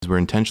we're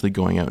intentionally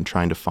going out and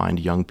trying to find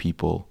young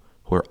people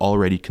who are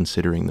already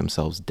considering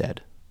themselves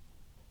dead.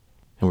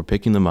 And we're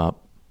picking them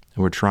up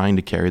and we're trying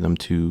to carry them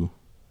to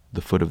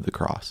the foot of the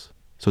cross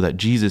so that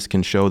Jesus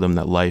can show them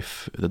that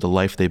the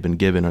life they've been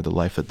given, or the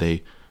life that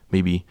they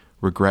maybe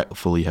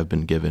regretfully have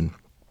been given,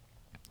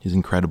 is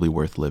incredibly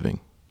worth living.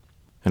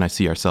 And I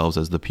see ourselves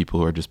as the people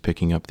who are just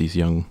picking up these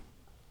young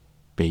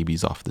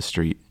babies off the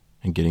street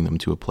and getting them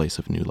to a place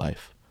of new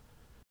life.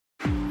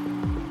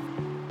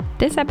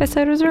 This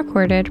episode was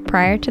recorded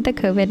prior to the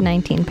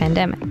COVID-19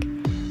 pandemic.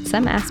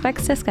 Some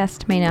aspects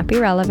discussed may not be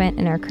relevant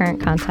in our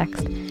current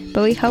context,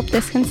 but we hope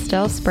this can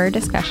still spur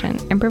discussion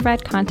and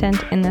provide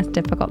content in this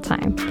difficult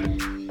time.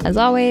 As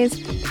always,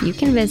 you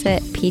can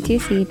visit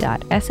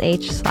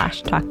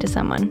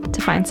ptc.sh/talk-to-someone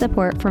to find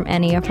support from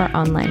any of our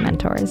online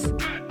mentors.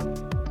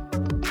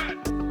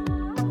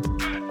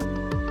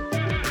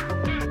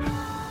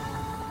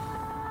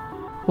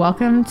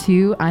 Welcome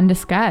to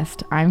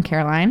Undiscussed. I'm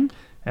Caroline.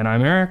 And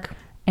I'm Eric.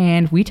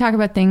 And we talk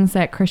about things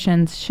that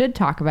Christians should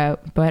talk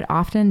about, but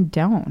often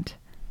don't.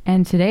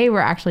 And today we're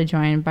actually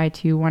joined by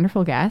two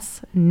wonderful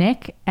guests,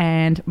 Nick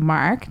and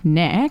Mark.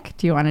 Nick,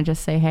 do you want to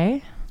just say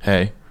hey?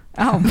 Hey.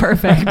 Oh,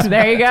 perfect.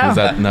 There you go. Is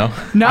that no?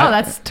 No,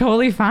 that's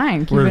totally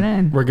fine. Keep it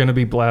in. We're going to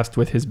be blessed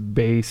with his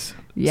bass,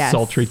 Yes.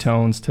 sultry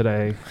tones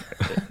today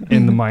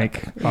in the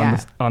mic Yeah.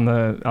 on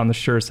the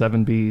Shure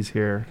 7Bs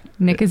here.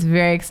 Nick is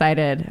very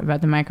excited about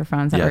the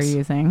microphones that we're Yes.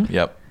 using.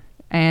 Yep.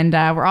 And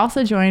we're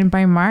also joined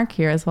by Mark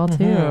here as well,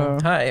 too.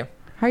 Hi.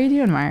 How are you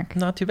doing, Mark?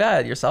 Not too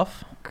bad.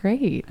 Yourself?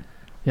 Great.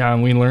 Yeah,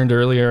 and we learned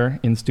earlier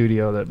in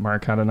studio that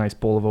Mark had a nice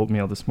bowl of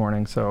oatmeal this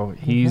morning, so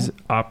he's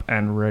up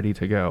and ready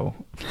to go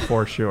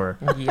for sure.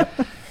 Yep.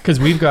 Because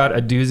we've got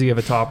a doozy of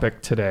a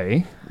topic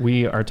today.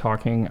 We are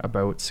talking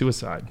about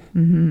suicide.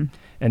 Mm-hmm.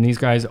 And these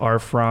guys are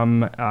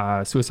from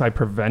a suicide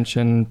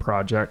prevention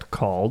project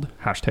called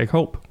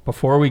 #Hope.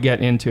 Before we get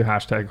into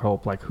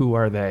 #Hope, like, who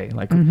are they?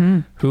 Like,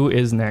 who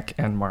is Nick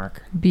and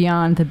Mark?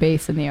 Beyond the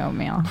base and the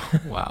oatmeal.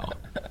 Wow.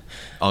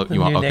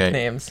 New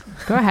nicknames.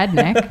 Go ahead,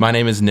 Nick. My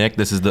name is Nick.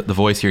 This is the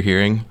voice you're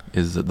hearing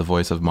is the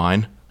voice of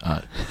mine.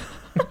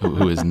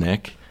 Who is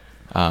Nick?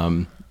 Who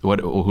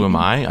am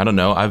I? I don't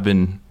know. I've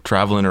been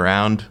traveling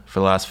around for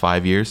the last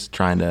 5 years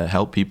trying to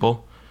help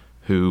people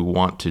who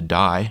want to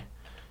die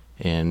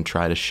and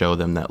try to show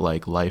them that,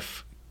 like,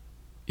 life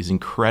is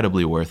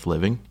incredibly worth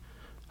living.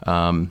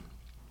 I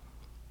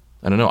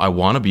don't know. I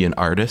want to be an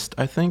artist,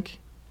 I think,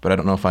 but I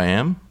don't know if I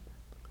am.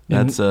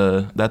 That's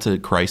a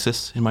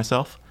crisis in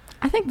myself.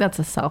 I think that's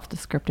a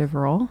self-descriptive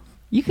role.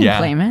 You can Yeah.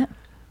 claim it.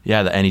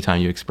 Yeah, that anytime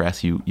you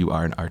express, you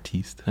are an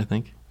artiste, I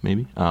think,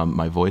 maybe.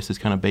 My voice is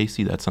kind of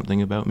bassy. That's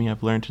something about me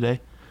I've learned today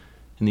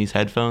in these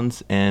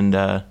headphones.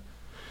 And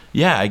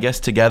yeah, I guess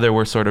together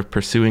we're sort of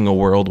pursuing a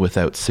world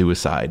without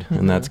suicide.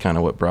 And that's kind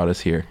of what brought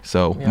us here.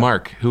 So, Yeah.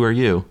 Mark, who are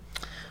you?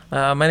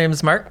 My name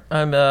is Mark.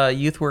 I'm a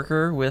youth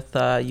worker with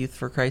Youth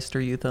for Christ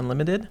or Youth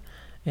Unlimited.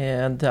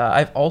 And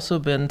I've also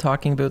been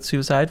talking about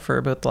suicide for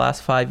about the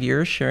last 5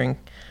 years, sharing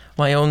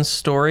my own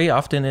story,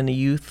 often in a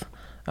youth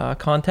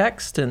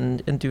context,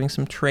 and doing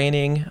some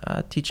training,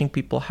 teaching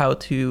people how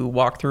to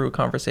walk through a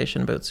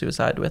conversation about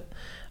suicide with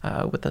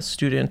a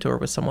student or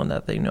with someone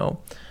that they know.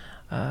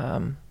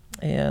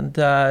 And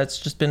it's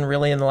just been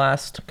really in the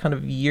last kind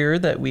of year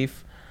that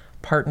we've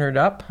partnered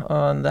up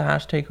on the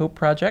 #Hope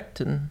project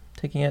and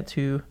taking it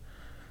to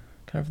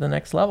kind of the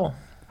next level.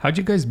 How'd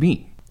you guys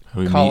meet?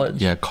 We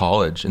College. Yeah,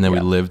 college. And then we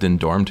Yep. lived in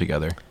dorm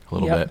together a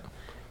little bit.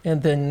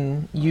 And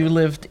then you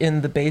lived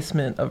in the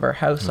basement of our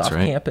house That's off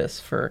right. campus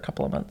for a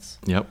couple of months.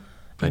 Yep,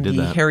 I In did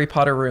the that. Harry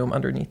Potter room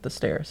underneath the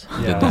stairs.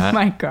 Did Oh that.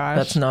 my gosh.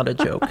 That's not a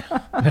joke.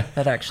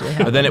 That actually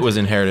happened. But then it was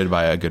inherited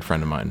by a good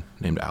friend of mine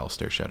named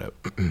Alistair, shout out.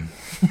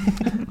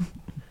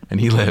 And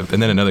he lived.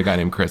 And then another guy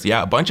named Chris.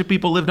 Yeah, a bunch of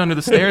people lived under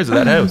the stairs of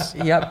that house.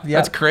 Yep.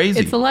 That's crazy.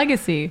 It's a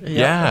legacy.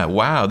 Yeah,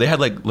 wow. They had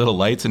like little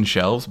lights and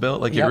shelves built.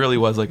 Like it Yep. really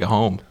was like a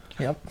home.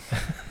 Yep.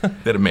 They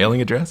had a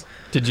mailing address.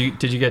 Did you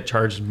get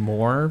charged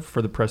more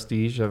for the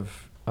prestige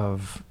of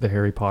the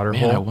Harry Potter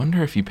Man, I hole?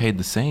 wonder if you paid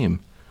the same.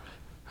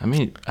 I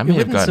may It have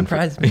wouldn't gotten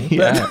surprise me.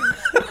 Yeah.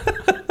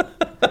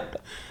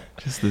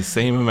 Just the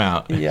same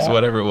amount. Yeah. Just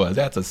whatever it was.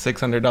 That's a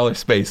 $600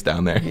 space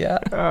down there. Yeah.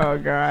 Oh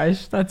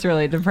gosh, that's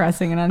really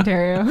depressing in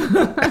Ontario.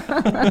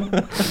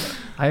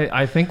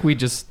 I think we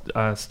just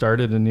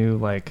started a new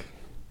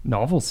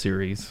novel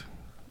series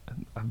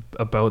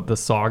about the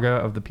saga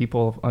of the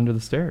people under the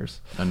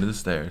stairs. Under the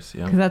stairs,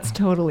 yeah. Because that's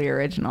totally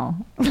original.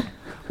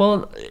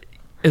 Well,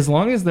 as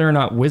long as they're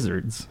not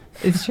wizards,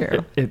 It's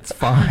true. it's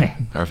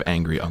fine. Or of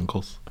angry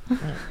uncles.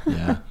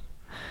 Yeah.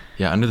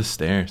 Yeah, under the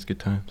stairs. Good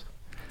times.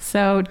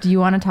 So do you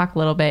want to talk a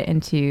little bit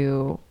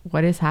into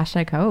what is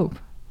 #Hope?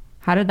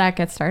 How did that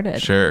get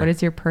started? Sure. What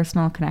is your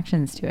personal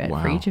connections to it for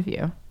Wow. each of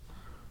you?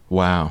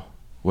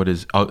 What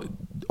is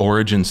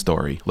origin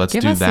story? Let's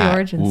Give do us the that.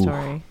 origin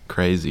story.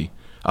 Crazy.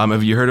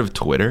 Have you heard of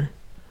Twitter?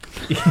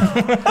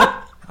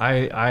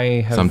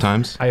 I have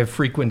Sometimes. I have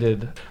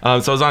frequented. So I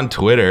was on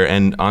Twitter,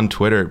 and on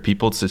Twitter,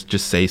 people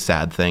just say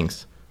sad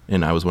things,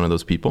 and I was one of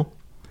those people,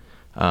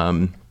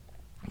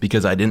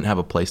 because I didn't have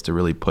a place to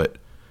really put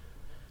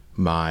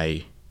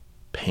my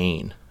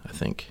pain, I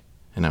think.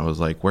 And I was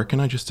like, where can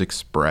I just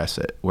express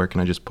it? Where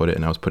can I just put it?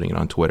 And I was putting it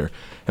on Twitter.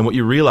 And what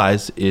you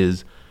realize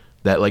is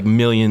that like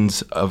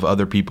millions of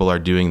other people are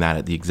doing that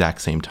at the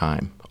exact same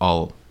time,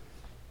 all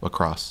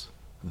across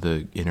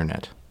the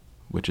internet,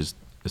 which is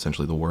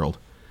essentially the world.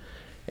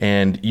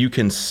 And you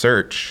can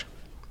search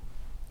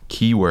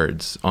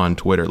keywords on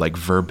Twitter, like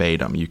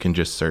verbatim. You can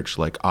just search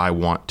like, I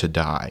want to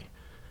die.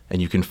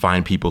 And you can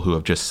find people who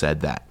have just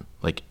said that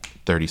like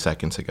 30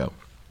 seconds ago.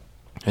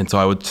 And so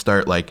I would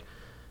start like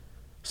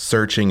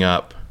searching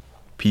up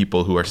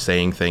people who are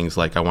saying things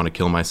like, I want to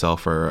kill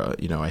myself, or,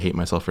 I hate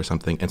myself or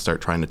something, and start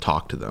trying to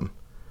talk to them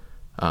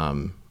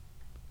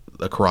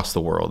across the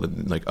world,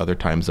 and like other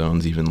time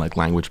zones, even like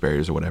language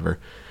barriers or whatever.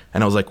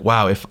 And I was like,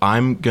 wow, if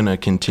I'm going to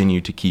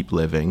continue to keep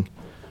living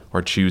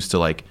or choose to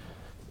like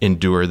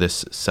endure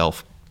this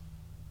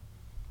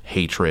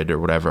self-hatred or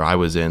whatever I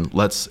was in,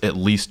 let's at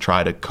least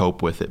try to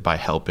cope with it by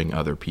helping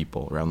other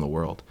people around the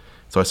world.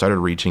 So I started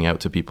reaching out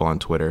to people on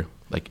Twitter,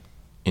 like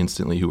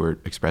instantly, who were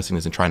expressing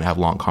this and trying to have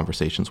long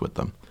conversations with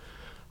them.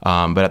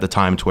 But at the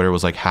time, Twitter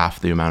was like half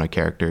the amount of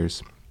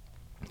characters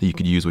that you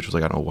could use, which was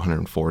like, I don't know,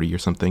 140 or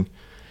something.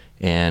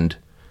 And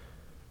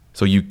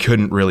so you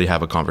couldn't really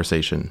have a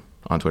conversation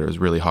on Twitter. It was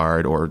really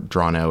hard or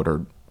drawn out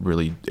or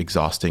really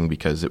exhausting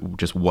because it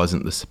just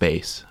wasn't the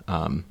space.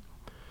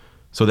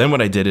 So then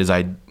what I did is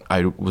I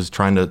was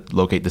trying to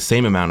locate the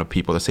same amount of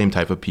people, the same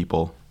type of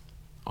people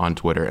on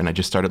Twitter. And I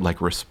just started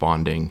like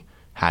responding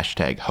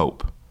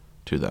 #hope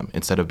to them,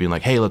 instead of being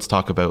like, hey, let's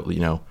talk about,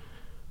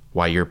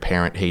 why your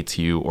parent hates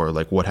you, or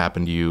like what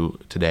happened to you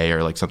today,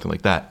 or like something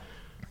like that.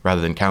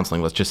 Rather than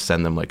counseling, let's just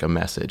send them like a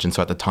message. And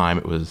so at the time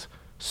it was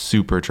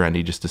super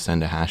trendy just to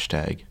send a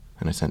hashtag,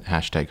 and I sent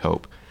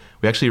 #hope.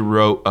 We actually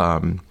wrote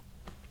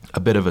a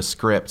bit of a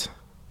script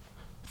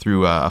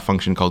through a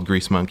function called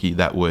Grease Monkey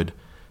that would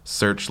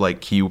search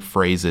like key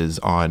phrases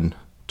on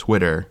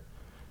Twitter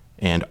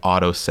and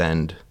auto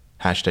send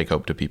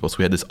 #hope to people. So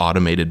we had this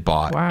automated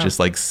bot just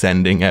like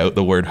sending out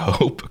the word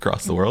hope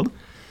across the world.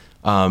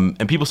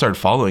 And people started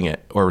following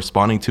it or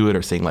responding to it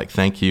or saying like,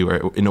 thank you,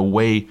 or in a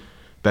way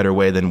better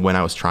way than when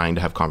I was trying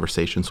to have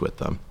conversations with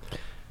them.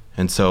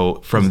 And so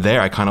from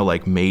there, I kind of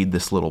like made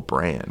this little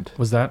brand.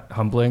 Was that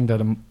humbling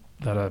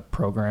that a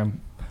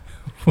program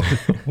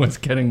was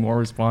getting more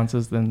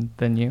responses than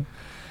you?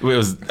 It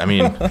was,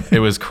 it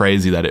was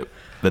crazy that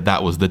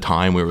that was the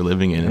time we were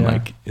living in,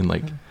 in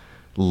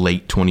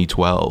late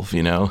 2012,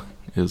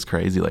 It was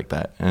crazy like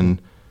that.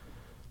 And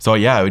so,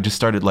 I just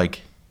started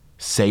like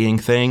saying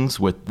things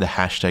with the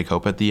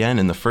 #hope at the end.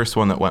 And the first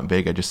one that went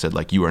big, I just said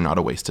like, you are not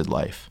a wasted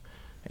life.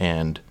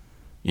 And,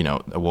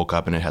 I woke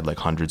up and it had like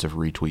hundreds of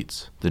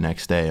retweets the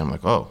next day. I'm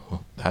like, oh,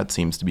 well, that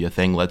seems to be a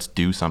thing. Let's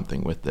do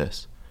something with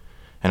this.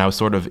 And I was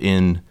sort of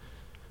in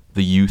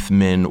the youth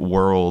min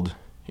world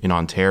in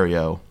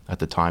Ontario at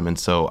the time. And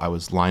so I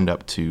was lined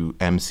up to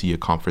MC a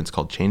conference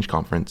called Change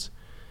Conference.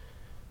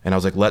 And I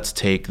was like, let's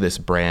take this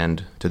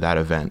brand to that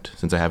event.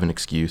 Since I have an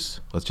excuse,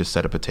 let's just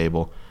set up a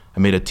table. I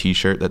made a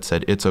t-shirt that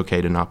said, it's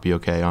okay to not be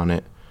okay on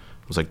it.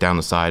 It was like down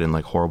the side in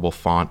like horrible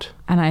font.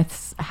 And I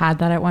had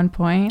that at one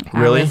point.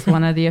 Really? I was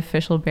one of the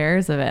official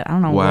bearers of it. I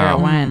don't know where it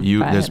went.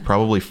 There's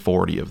probably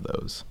 40 of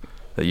those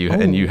that you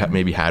and you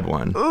maybe had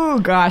one. Oh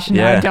gosh,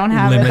 no, I don't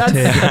have limited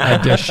it.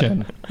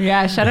 edition.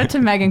 Yeah, shout out to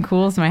Megan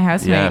Cools, my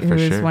housemate,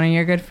 who's one of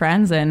your good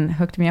friends and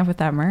hooked me up with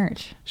that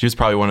merch. She was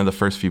probably one of the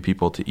first few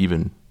people to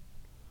even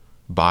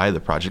buy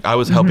the project. I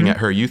was helping at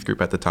her youth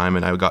group at the time,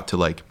 and I got to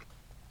like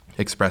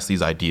express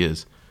these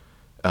ideas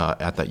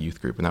at that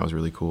youth group, and that was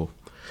really cool.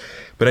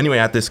 But anyway,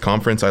 at this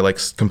conference, I like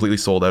completely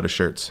sold out of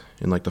shirts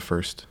in like the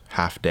first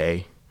half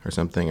day or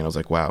something, and I was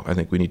like, wow, I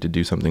think we need to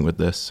do something with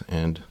this.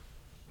 And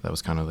that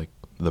was kind of like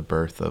the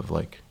birth of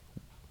like,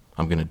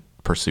 I'm gonna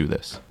pursue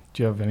this.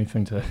 Do you have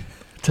anything to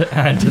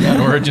add to that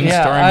origin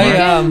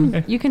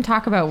story? You can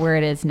talk about where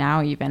it is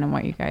now even and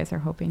what you guys are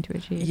hoping to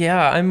achieve.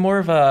 Yeah, I'm more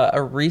of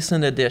a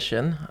recent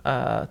addition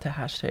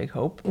to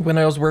 #hope. When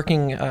I was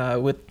working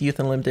with Youth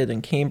Unlimited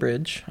in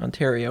Cambridge,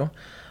 Ontario,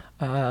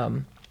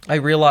 I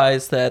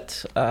realized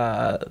that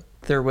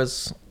there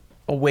was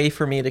a way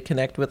for me to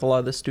connect with a lot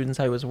of the students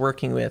I was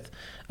working with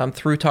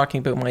through talking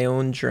about my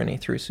own journey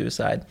through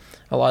suicide.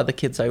 A lot of the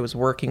kids I was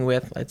working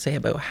with, I'd say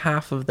about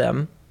half of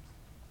them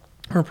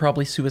were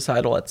probably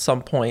suicidal at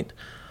some point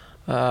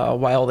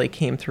while they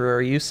came through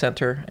our youth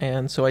center.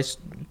 And so I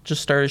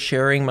just started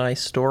sharing my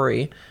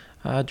story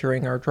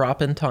during our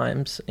drop-in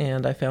times,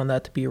 and I found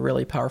that to be a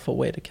really powerful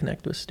way to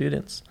connect with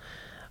students.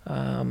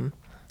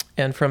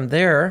 And from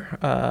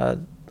there,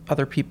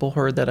 other people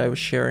heard that I was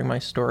sharing my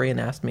story and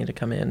asked me to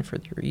come in for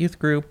their youth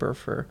group or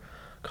for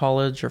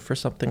college or for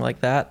something like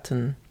that.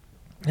 And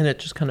it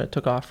just kind of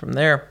took off from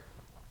there.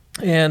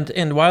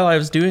 And while I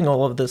was doing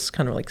all of this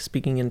kind of like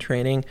speaking and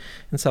training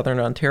in Southern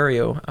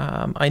Ontario,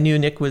 I knew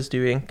Nick was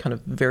doing kind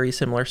of very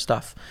similar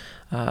stuff.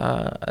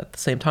 At the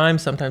same time,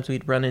 sometimes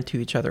we'd run into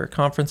each other at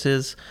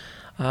conferences.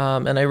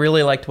 And I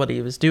really liked what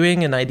he was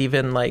doing. And I'd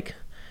even like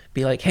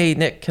be like, hey,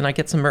 Nick, can I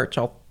get some merch?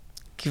 I'll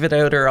give it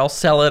out, or I'll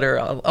sell it, or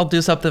I'll do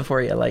something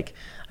for you. Like,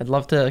 I'd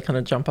love to kind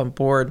of jump on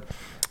board.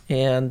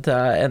 And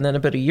then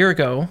about a year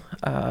ago,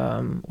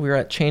 we were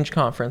at Change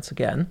Conference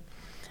again,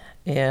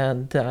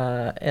 and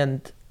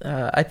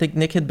I think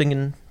Nick had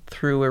been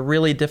through a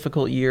really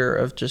difficult year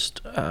of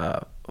just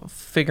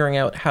figuring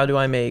out, how do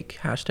I make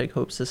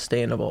 #Hope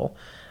sustainable?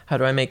 How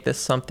do I make this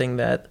something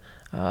that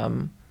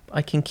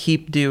I can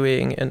keep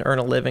doing and earn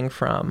a living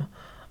from?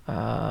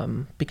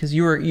 Because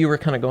you were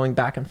kind of going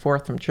back and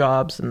forth from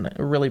jobs and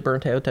really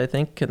burnt out, I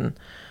think, and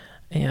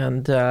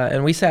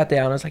we sat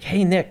down. I was like,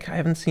 "Hey, Nick, I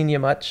haven't seen you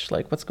much.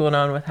 Like, what's going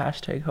on with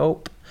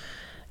 #Hope?"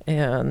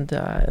 And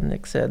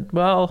Nick said,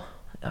 "Well,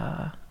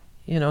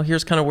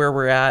 here's kind of where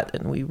we're at,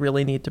 and we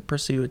really need to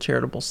pursue a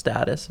charitable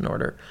status in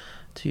order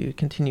to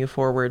continue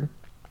forward."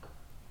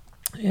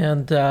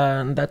 And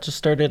that just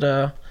started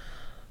a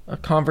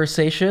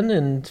conversation,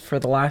 and for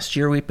the last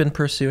year we've been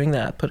pursuing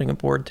that, putting a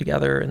board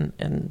together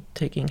and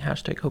taking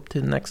 #Hope to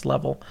the next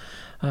level.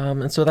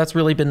 And so that's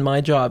really been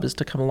my job, is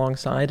to come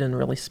alongside and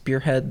really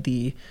spearhead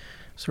the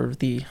sort of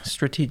the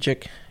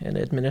strategic and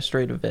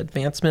administrative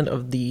advancement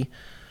of the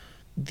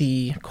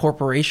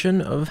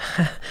corporation of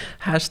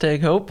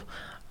 #Hope.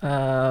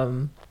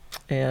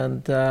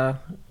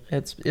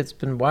 It's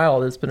been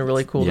wild. It's been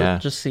really cool to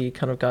just see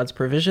kind of God's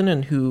provision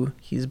and who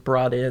he's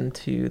brought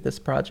into this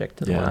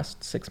project in the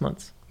last 6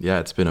 months. Yeah,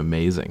 it's been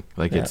amazing.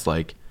 It's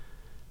like,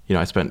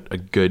 I spent a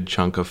good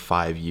chunk of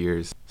 5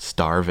 years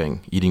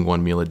starving, eating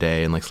one meal a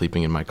day and like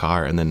sleeping in my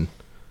car. And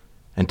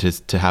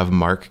to have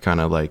Mark kind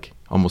of like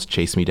almost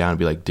chase me down and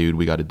be like, "Dude,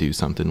 we got to do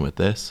something with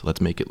this. Let's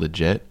make it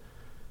legit."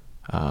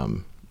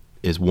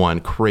 Is one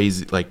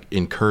crazy, like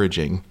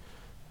encouraging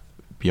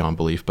beyond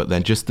belief. But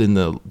then just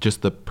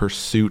the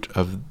pursuit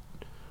of,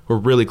 we're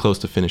really close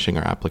to finishing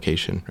our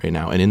application right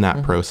now. And in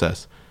that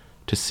process,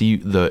 to see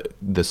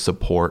the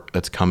support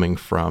that's coming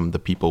from the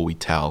people we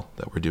tell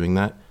that we're doing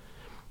that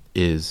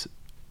is,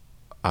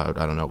 I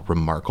don't know,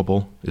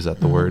 remarkable. Is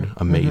that the word?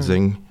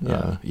 Amazing.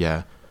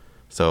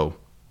 So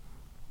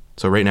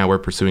right now we're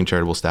pursuing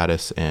charitable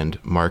status, and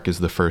Mark is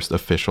the first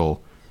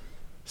official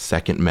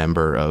second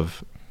member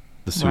of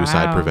the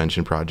Suicide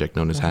Prevention Project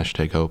known as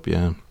 #Hope.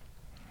 Yeah.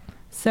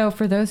 So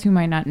for those who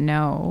might not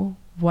know,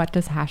 what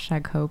does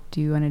 #Hope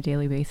do on a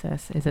daily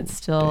basis? Is it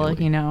still,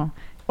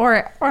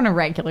 or on a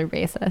regular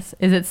basis?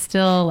 Is it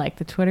still like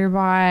the Twitter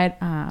bot?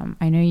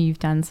 I know you've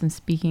done some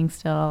speaking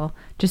still,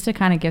 just to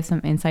kind of give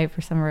some insight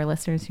for some of our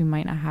listeners who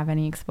might not have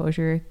any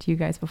exposure to you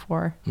guys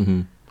before.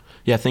 Mm-hmm.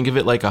 Yeah, think of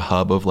it like a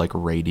hub of like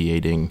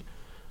radiating,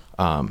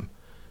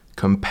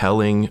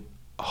 compelling,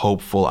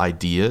 hopeful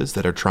ideas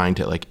that are trying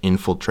to like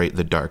infiltrate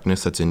the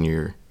darkness that's in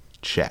your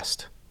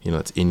chest,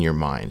 that's in your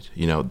mind.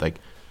 Like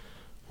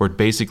we're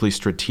basically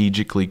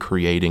strategically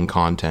creating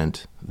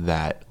content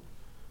that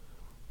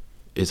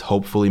is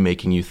hopefully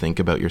making you think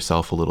about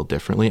yourself a little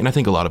differently. And I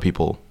think a lot of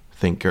people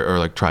think or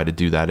like try to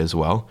do that as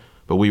well.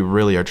 But we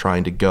really are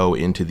trying to go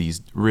into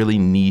these really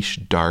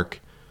niche, dark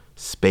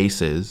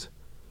spaces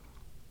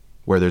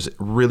where there's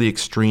really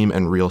extreme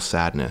and real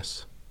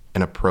sadness,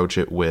 and approach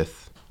it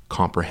with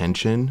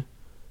comprehension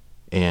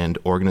and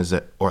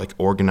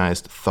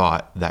organized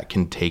thought that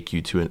can take you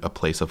to a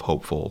place of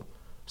hopeful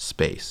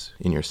space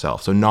in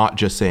yourself. So not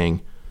just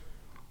saying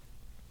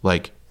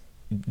like,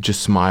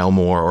 just smile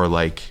more, or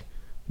like,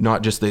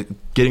 not just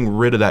getting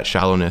rid of that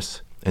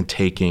shallowness and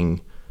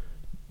taking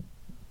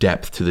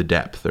depth to the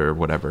depth or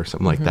whatever,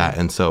 something like that.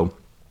 And so,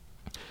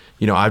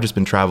 I've just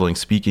been traveling,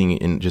 speaking,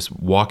 and just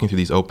walking through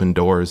these open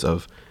doors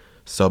of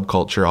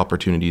subculture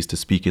opportunities to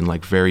speak in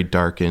like very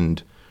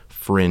darkened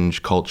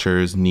fringe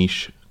cultures,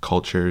 niche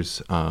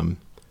cultures,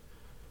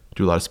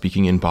 do a lot of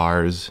speaking in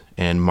bars.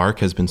 And Mark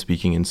has been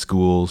speaking in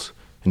schools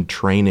and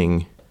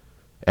training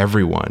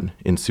everyone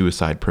in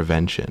suicide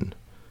prevention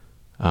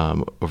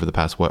over the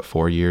past,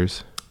 4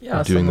 years?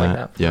 Yeah, doing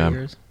that. 4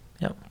 years.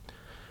 Yeah.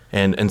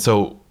 And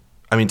so,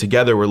 I mean,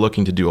 together we're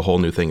looking to do a whole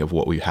new thing of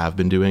what we have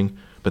been doing,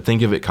 but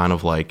think of it kind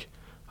of like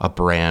a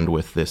brand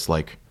with this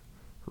like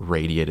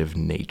radiative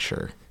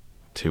nature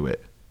to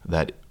it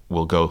that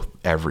will go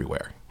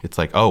everywhere. It's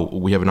like, oh,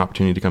 we have an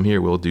opportunity to come here,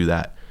 we'll do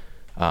that.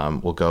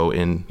 We'll go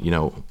in,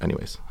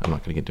 anyways, I'm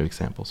not going to get into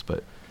examples,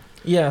 but.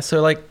 Yeah,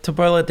 so like to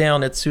boil it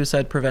down, it's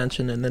suicide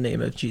prevention in the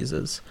name of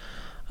Jesus.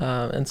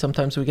 And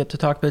sometimes we get to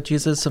talk about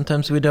Jesus,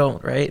 sometimes we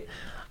don't, right?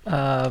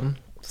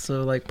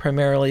 So like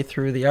primarily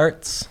through the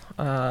arts,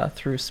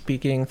 through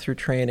speaking, through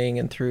training,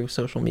 and through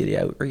social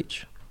media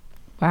outreach.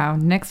 Wow,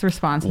 Nick's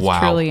response is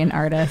truly an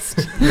artist.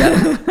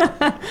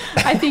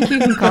 I think you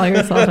can call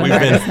yourself an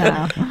artist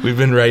now. We've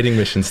been writing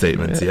mission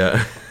statements,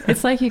 yeah.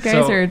 It's like you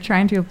guys are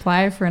trying to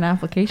apply for an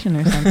application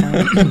or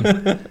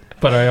something.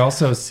 But I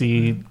also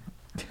see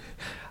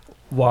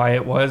why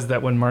it was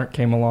that when Mark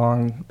came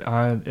along,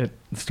 it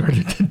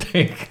started to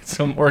take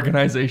some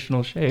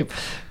organizational shape.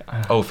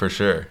 Oh, for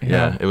sure.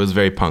 Yeah. It was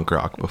very punk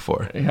rock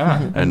before.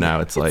 Yeah. And now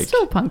it's like...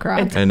 still punk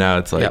rock. And now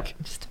it's like...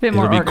 Just a bit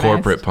more organized. It'll be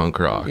corporate punk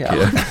rock.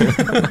 Yeah.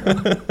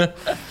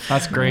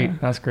 That's great.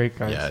 That's great,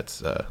 guys. Yeah,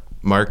 it's...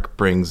 Mark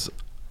brings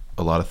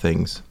a lot of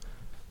things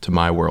to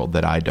my world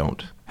that I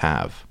don't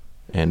have.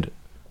 And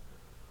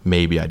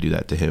maybe I do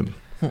that to him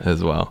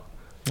as well.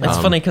 It's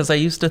funny because I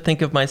used to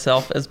think of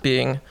myself as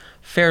being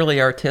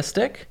fairly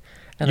artistic.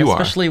 And You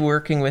especially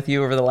working with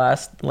you over the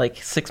last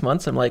 6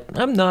 months, I'm like,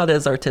 I'm not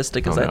as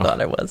artistic as I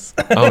thought I was.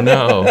 Oh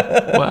no.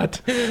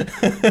 What?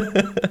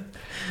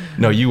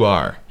 No, you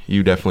are.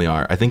 You definitely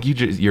are. I think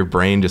your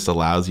brain just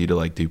allows you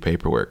to do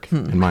paperwork,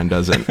 and mine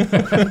doesn't.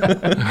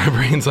 My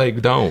brain's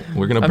like, don't.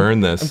 We're gonna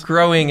burn this. I'm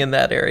growing in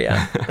that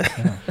area.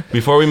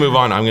 Before we move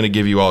on, I'm gonna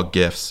give you all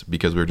gifts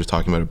because we were just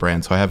talking about a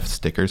brand. So I have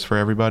stickers for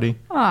everybody.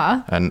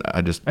 Aw. And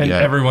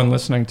everyone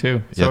listening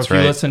too. So That's if you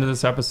right. listen to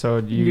this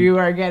episode, You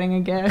are getting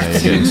a gift.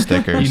 you're getting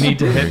stickers. you need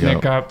to There hit you go.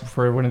 Nick up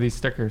for one of these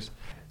stickers.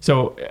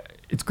 So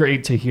it's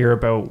great to hear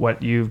about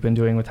what you've been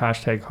doing with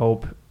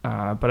 #Hope,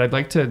 but I'd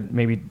like to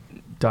maybe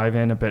dive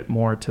in a bit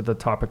more to the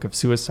topic of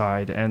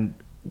suicide, and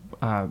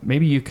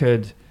maybe you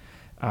could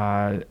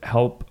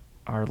help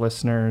our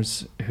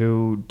listeners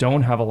who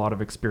don't have a lot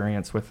of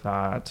experience with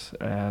that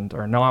and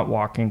are not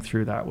walking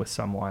through that with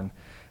someone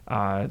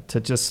to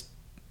just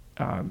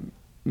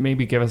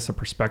maybe give us a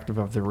perspective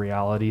of the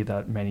reality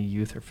that many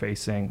youth are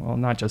facing. Well,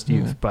 not just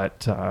youth,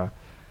 but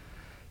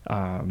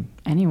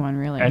Anyone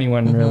really.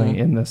 anyone really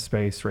in this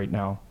space right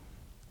now.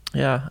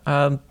 Yeah.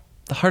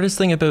 The hardest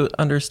thing about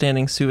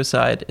understanding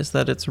suicide is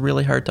that it's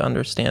really hard to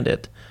understand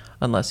it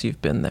unless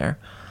you've been there.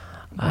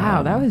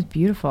 Wow, that was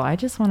beautiful. I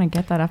just want to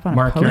get that up on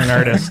Mark, a you're poster.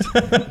 an artist.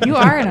 You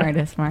are an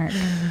artist, Mark.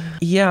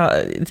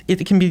 Yeah,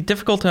 it can be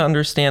difficult to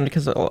understand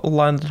because a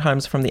lot of the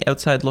times from the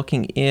outside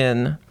looking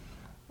in,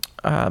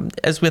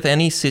 as with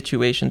any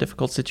situation,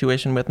 difficult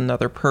situation with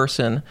another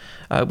person,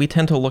 we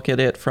tend to look at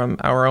it from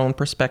our own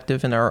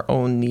perspective and our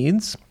own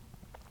needs.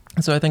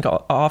 So I think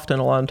often,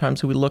 a lot of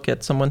times, we look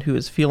at someone who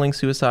is feeling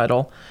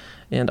suicidal,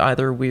 and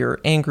either we're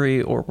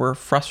angry or we're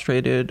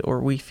frustrated or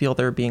we feel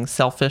they're being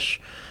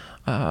selfish,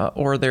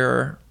 or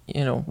they're,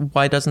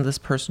 why doesn't this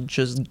person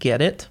just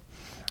get it?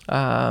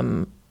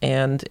 And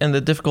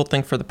the difficult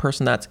thing for the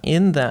person that's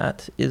in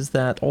that is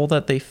that all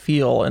that they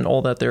feel and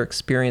all that they're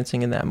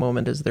experiencing in that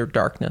moment is their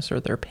darkness or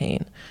their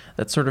pain.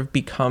 That sort of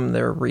become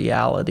their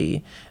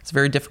reality. It's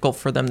very difficult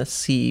for them to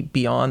see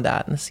beyond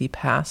that and to see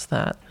past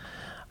that.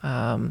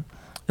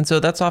 And so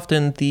that's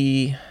often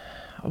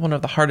one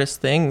of the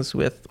hardest things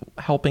with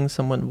helping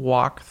someone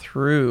walk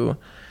through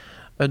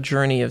a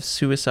journey of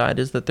suicide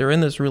is that they're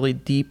in this really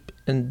deep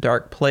and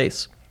dark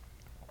place.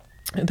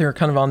 They're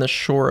kind of on the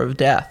shore of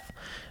death.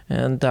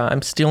 And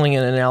I'm stealing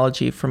an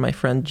analogy from my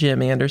friend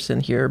Jim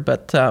Anderson here,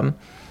 but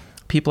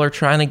people are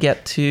trying to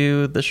get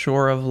to the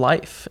shore of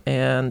life,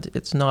 and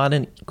it's not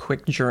a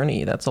quick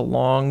journey. That's a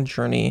long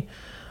journey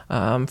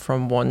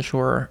from one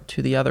shore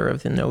to the other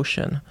of the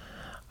ocean.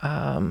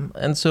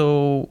 And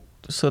so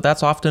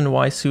that's often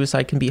why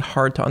suicide can be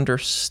hard to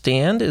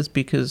understand, is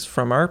because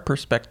from our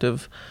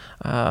perspective,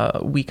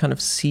 we kind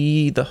of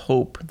see the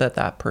hope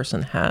that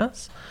person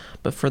has.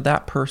 But for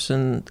that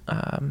person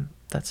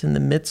that's in the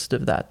midst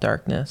of that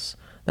darkness,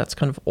 that's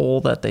kind of all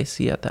that they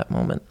see at that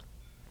moment.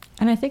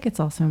 And I think it's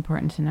also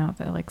important to note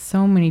that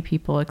so many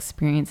people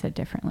experience it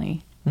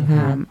differently.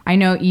 I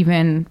know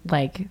even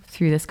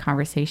through this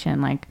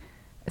conversation,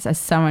 as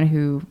someone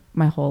who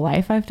my whole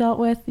life I've dealt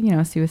with,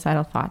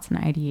 suicidal thoughts and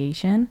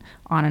ideation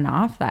on and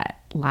off, that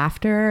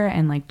laughter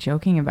and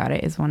joking about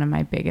it is one of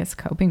my biggest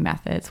coping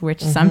methods,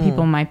 which some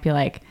people might be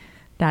like,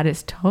 that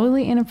is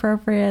totally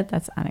inappropriate,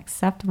 that's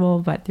unacceptable.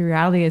 But the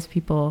reality is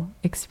people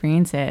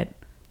experience it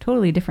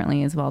totally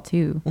differently as well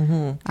too,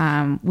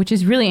 which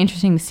is really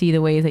interesting to see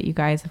the ways that you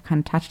guys have kind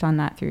of touched on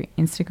that through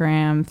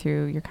Instagram,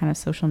 through your kind of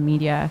social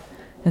media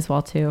as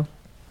well too.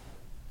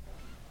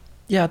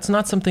 Yeah, it's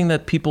not something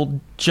that people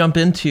jump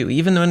into.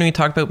 Even when we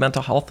talk about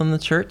mental health in the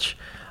church,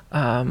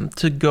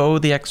 to go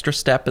the extra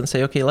step and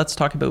say, okay, let's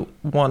talk about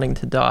wanting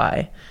to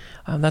die.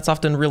 That's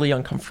often really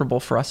uncomfortable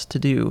for us to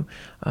do.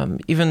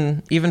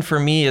 Even for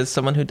me, as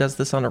someone who does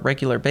this on a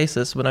regular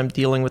basis, when I'm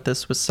dealing with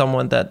this with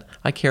someone that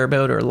I care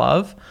about or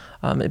love,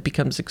 it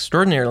becomes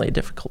extraordinarily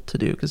difficult to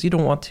do because you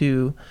don't want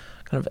to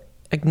kind of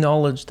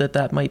acknowledge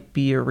that might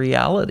be a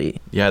reality.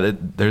 Yeah,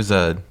 there's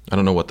I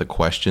don't know what the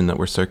question that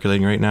we're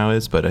circulating right now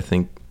is, but I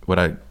think what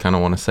I kind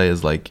of want to say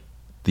is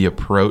the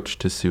approach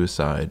to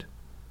suicide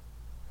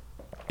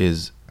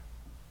is,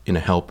 in a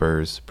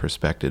helper's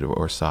perspective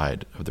or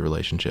side of the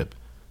relationship,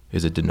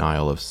 is a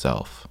denial of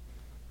self.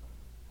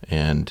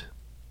 And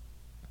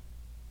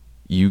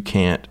you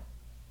can't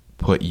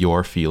put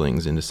your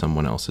feelings into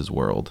someone else's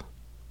world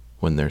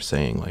when they're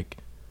saying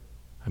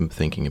I'm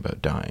thinking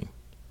about dying.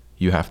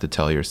 You have to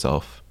tell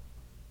yourself,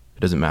 it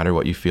doesn't matter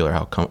what you feel or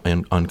how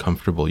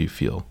uncomfortable you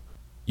feel.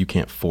 You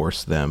can't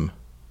force them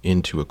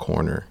into a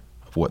corner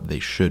of what they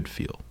should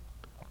feel.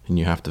 And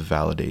you have to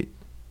validate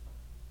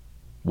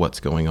what's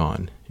going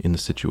on in the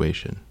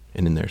situation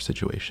and in their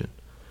situation.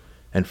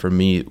 And for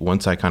me,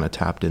 once I kind of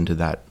tapped into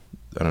that,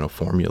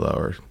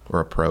 formula or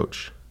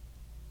approach,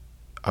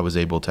 I was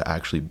able to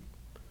actually,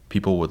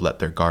 people would let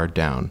their guard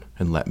down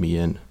and let me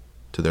in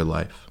to their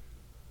life.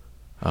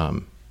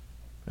 And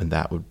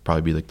that would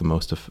probably be the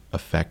most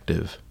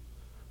effective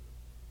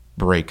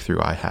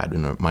breakthrough I had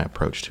in my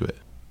approach to it.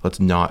 Let's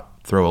not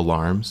throw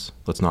alarms.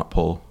 Let's not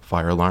pull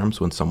fire alarms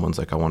when someone's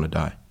like, I want to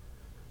die.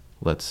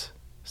 let's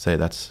say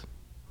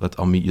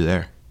I'll meet you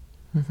there.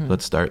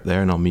 Let's start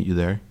there and I'll meet you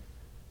there.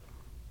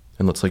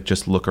 And let's like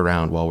just look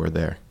around while we're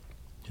there.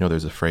 You know,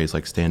 there's a phrase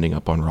like standing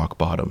up on rock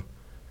bottom.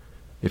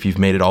 If you've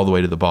made it all the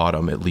way to the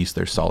bottom, at least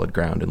there's solid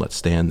ground, and let's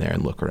stand there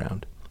and look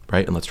around,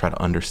 right? And let's try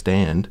to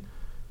understand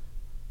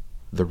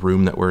the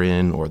room that we're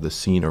in or the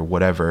scene or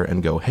whatever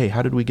and go, hey,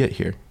 how did we get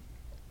here?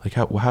 Like,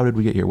 how did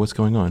we get here? What's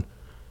going on?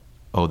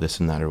 Oh, this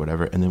and that or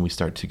whatever. And then we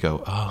start to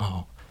go,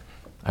 oh,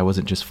 I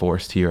wasn't just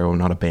forced here, or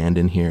not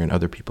abandoned here, and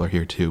other people are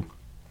here too.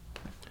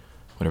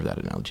 Whatever that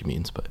analogy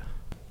means, but...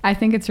 I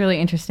think it's really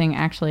interesting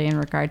actually in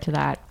regard to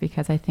that,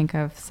 because I think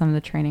of some of the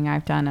training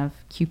I've done of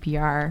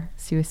QPR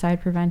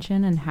suicide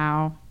prevention and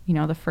how, you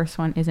know, the first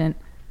one isn't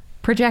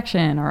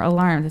projection or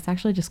alarms. It's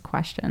actually just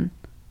question,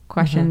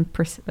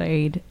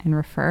 persuade, and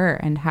refer,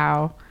 and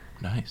how...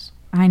 Nice.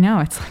 I know.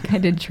 It's like I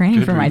did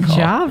training for my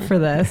job for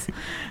this.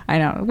 I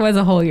know. It was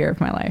a whole year of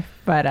my life.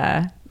 But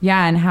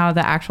yeah, and how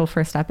the actual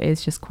first step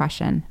is just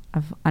question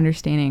of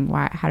understanding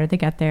how did they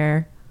get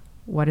there,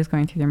 what is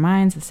going through their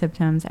minds, the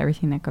symptoms,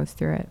 everything that goes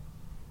through it.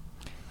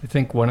 I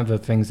think one of the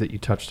things that you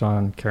touched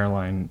on,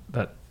 Caroline,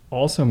 that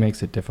also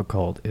makes it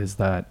difficult is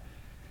that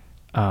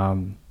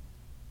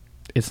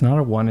it's not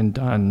a one and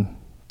done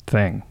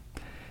thing.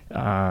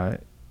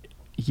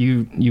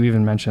 You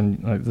even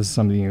mentioned like, this is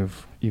something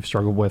you've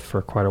struggled with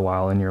for quite a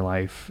while in your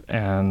life,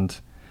 and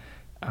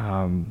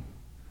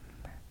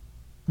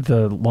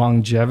the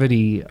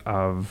longevity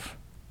of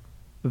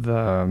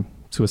the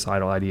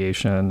suicidal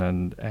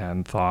ideation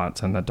and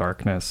thoughts and the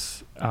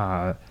darkness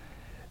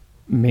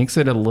makes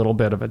it a little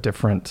bit of a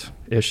different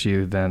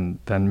issue than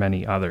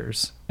many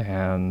others,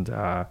 and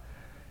that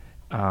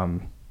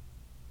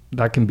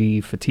can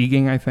be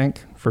fatiguing, I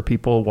think, for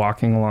people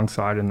walking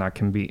alongside, and that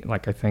can be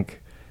like, I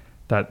think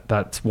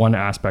that's one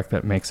aspect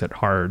that makes it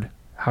hard.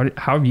 How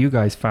have you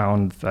guys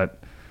found that?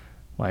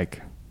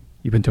 Like,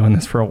 you've been doing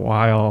this for a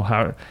while.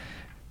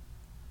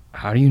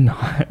 How do you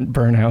not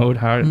burn out?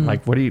 How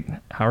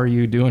are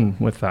you doing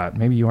with that?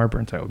 Maybe you are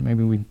burnt out.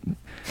 Maybe we.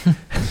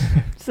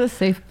 It's a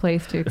safe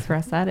place to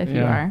express that if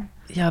you are.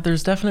 Yeah,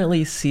 there's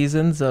definitely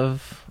seasons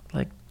of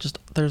like just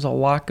there's a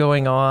lot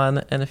going on,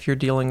 and if you're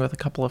dealing with a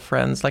couple of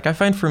friends, like I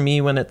find for me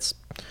when it's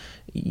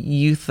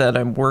youth that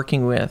I'm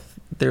working with,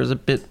 there's a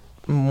bit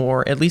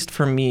more, at least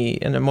for me,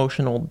 an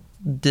emotional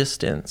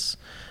distance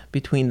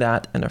between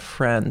that and a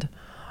friend.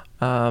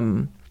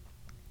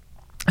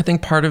 I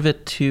think part of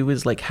it too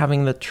is like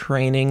having the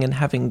training and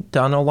having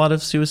done a lot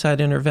of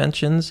suicide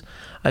interventions,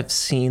 I've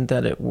seen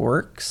that it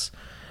works.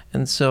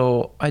 And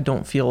so I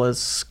don't feel as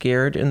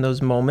scared in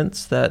those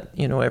moments that,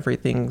 you know,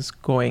 everything's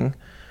going,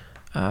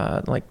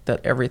 like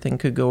that everything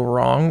could go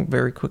wrong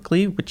very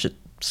quickly, which it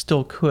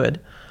still could.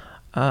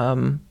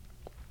 But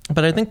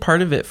I think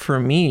part of it for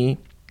me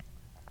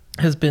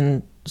has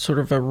been sort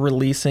of a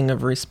releasing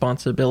of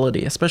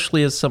responsibility,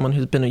 especially as someone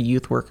who's been a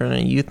youth worker and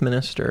a youth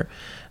minister,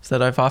 is that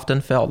I've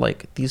often felt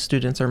like these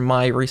students are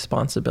my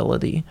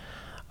responsibility.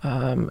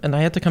 And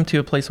I had to come to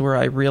a place where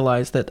I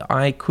realized that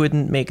I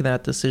couldn't make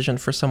that decision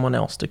for someone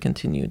else to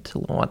continue to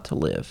want to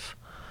live.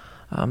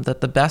 That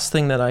the best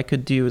thing that I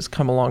could do is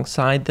come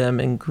alongside them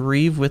and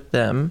grieve with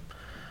them,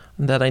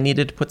 and that I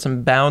needed to put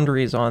some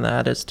boundaries on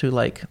that as to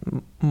like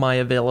my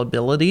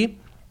availability,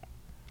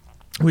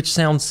 which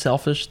sounds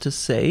selfish to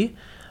say,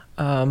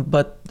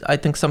 but I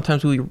think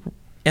sometimes we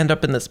end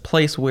up in this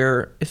place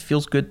where it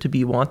feels good to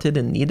be wanted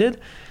and needed.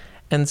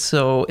 And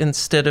so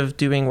instead of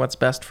doing what's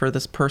best for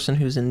this person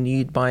who's in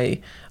need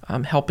by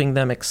helping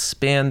them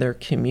expand their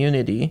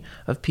community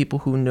of people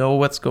who know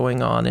what's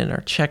going on and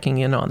are checking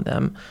in on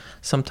them,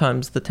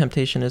 sometimes the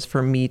temptation is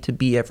for me to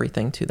be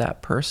everything to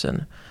that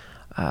person.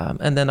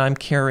 And then I'm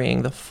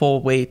carrying the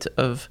full weight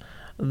of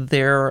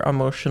their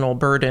emotional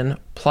burden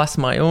plus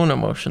my own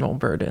emotional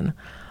burden.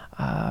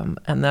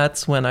 And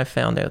that's when I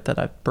found out that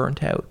I've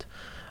burnt out.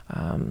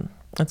 And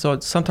so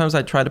sometimes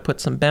I try to put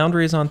some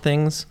boundaries on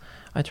things.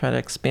 I try to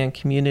expand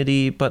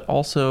community, but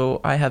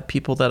also I have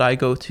people that I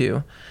go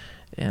to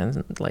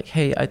and like,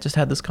 hey, I just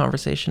had this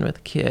conversation with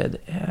a kid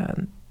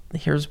and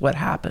here's what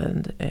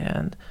happened.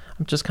 And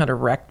I'm just kind of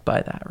wrecked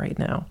by that right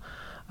now.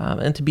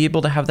 And to be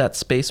able to have that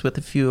space with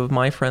a few of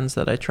my friends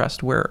that I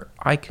trust where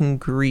I can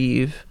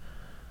grieve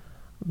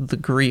the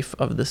grief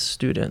of the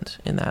student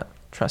in that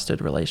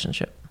trusted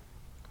relationship.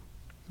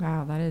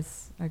 Wow, that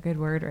is a good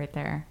word right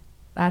there.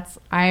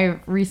 I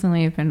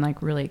recently have been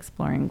like really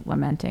exploring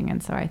lamenting,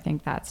 and so I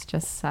think that's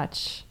just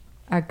such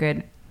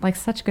good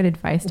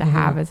advice to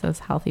have as those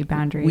healthy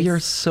boundaries. We are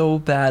so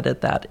bad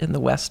at that in the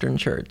Western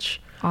Church.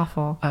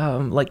 Awful.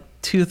 Like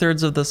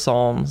 2/3 of the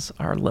Psalms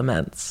are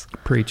laments.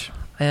 Preach.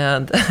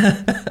 And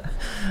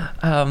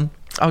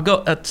I'll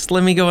go. Just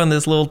let me go on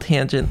this little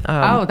tangent.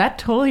 That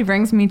totally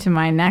brings me to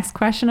my next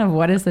question of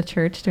what is the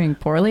church doing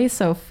poorly?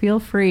 So feel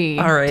free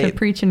to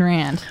preach and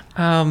rant.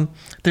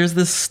 There's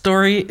this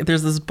story.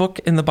 There's this book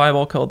in the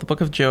Bible called the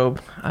Book of Job,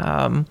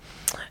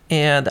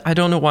 And I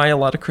don't know why a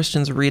lot of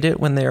Christians read it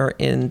when they're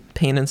in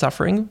pain and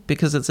suffering,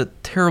 because it's a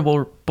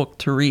terrible book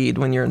to read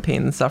when you're in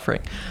pain and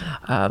suffering.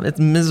 It's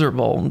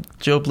miserable.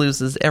 Job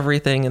loses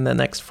everything, and the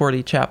next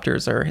 40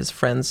 chapters are his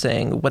friends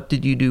saying, what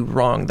did you do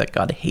wrong that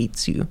God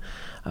hates you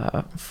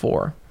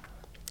for?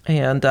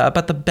 And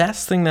but the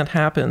best thing that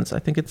happens, I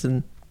think it's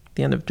in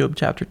the end of Job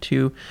chapter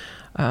 2,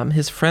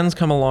 his friends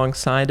come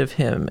alongside of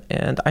him,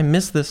 and I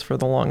missed this for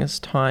the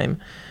longest time.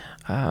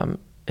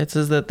 It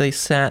says that they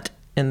sat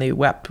and they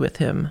wept with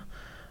him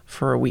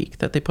for a week,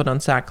 that they put on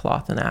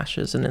sackcloth and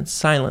ashes, and in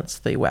silence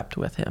they wept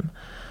with him.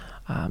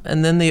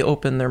 And then they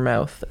opened their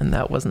mouth, and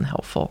that wasn't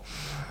helpful.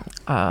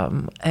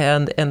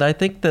 And I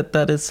think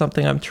that is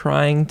something I'm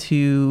trying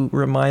to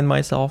remind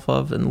myself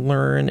of and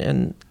learn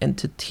and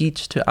to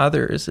teach to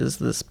others, is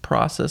this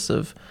process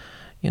of,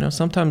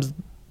 sometimes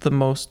the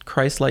most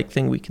Christ-like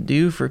thing we can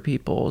do for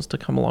people is to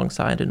come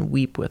alongside and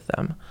weep with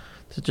them,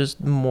 to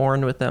just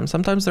mourn with them.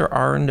 Sometimes there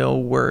are no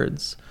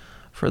words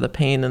for the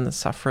pain and the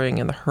suffering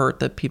and the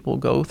hurt that people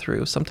go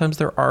through. Sometimes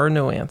there are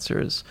no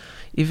answers.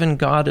 Even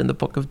God in the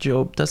book of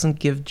Job doesn't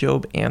give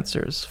Job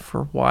answers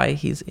for why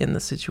he's in the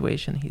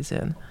situation he's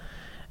in.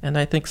 And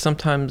I think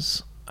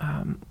sometimes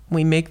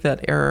we make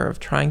that error of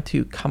trying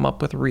to come up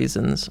with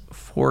reasons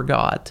for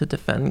God, to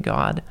defend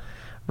God,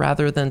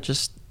 rather than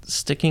just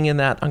sticking in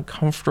that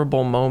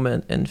uncomfortable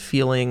moment and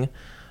feeling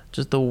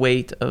just the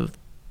weight of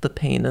the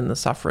pain and the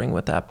suffering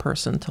with that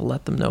person, to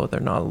let them know they're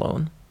not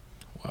alone.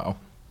 Wow.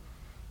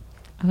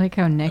 I like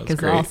how Nick is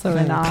great. also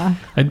in awe.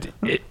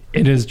 It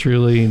is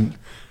truly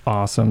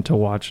awesome to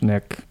watch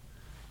Nick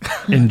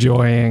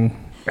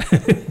enjoying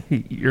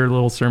your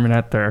little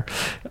sermonette there.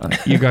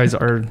 You guys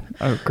are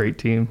a great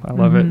team. I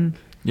love it.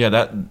 Yeah,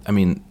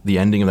 the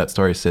ending of that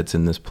story sits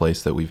in this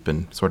place that we've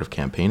been sort of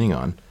campaigning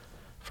on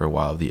for a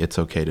while, the it's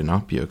okay to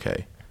not be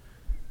okay.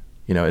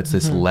 It's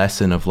this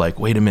lesson of like,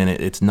 wait a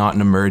minute, it's not an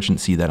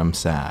emergency that I'm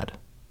sad.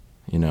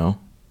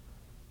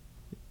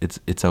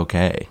 It's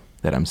okay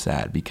that I'm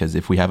sad, because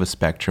if we have a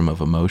spectrum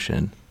of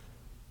emotion,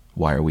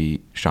 why are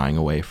we shying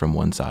away from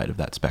one side of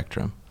that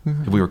spectrum?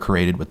 If we were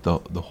created with the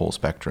whole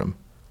spectrum.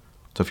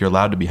 So if you're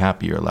allowed to be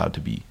happy, you're allowed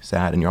to be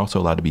sad, and you're also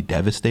allowed to be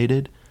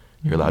devastated.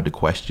 You're allowed to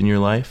question your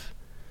life,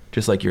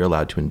 just like you're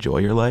allowed to enjoy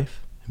your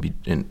life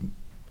and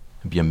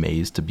be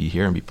amazed to be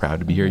here and be proud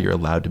to be here. You're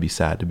allowed to be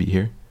sad to be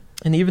here.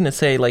 And even to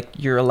say, like,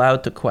 you're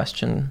allowed to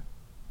question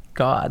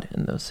God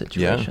in those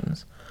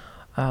situations,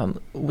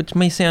 which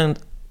may sound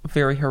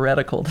very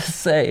heretical to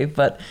say,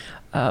 but,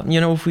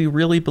 if we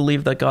really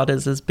believe that God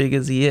is as big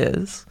as he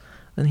is,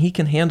 then he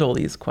can handle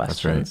these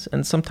questions. That's right.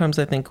 And sometimes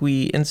I think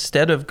we,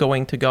 instead of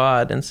going to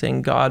God and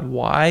saying, God,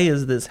 why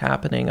is this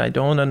happening? I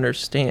don't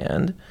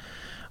understand.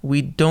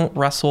 We don't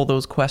wrestle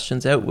those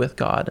questions out with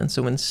God. And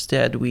so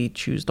instead we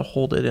choose to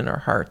hold it in our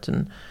heart.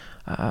 And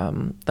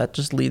that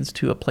just leads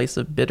to a place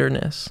of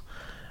bitterness.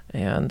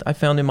 And I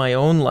found in my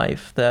own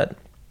life that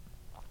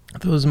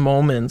those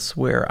moments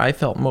where I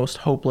felt most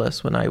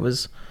hopeless, when I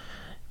was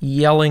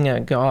yelling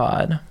at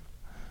God,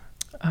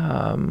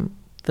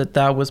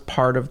 that was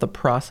part of the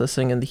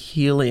processing and the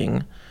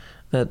healing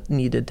that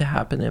needed to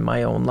happen in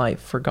my own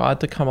life. For God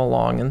to come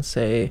along and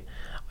say,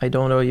 I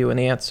don't owe you an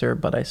answer,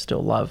 but I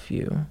still love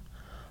you.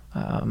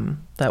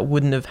 That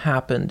wouldn't have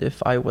happened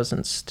if I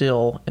wasn't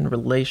still in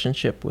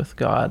relationship with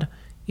God,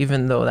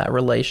 even though that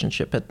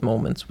relationship at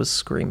moments was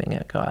screaming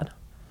at God.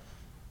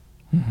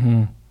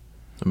 Mm-hmm.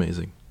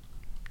 Amazing.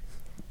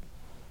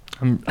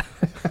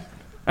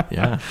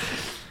 Yeah.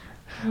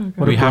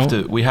 We have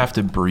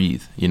to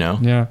breathe,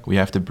 Yeah. We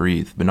have to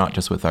breathe, but not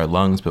just with our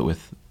lungs, but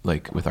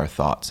with our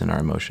thoughts and our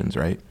emotions,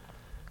 right?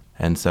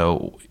 And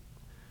so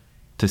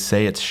to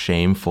say it's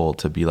shameful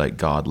to be like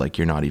God, like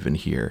you're not even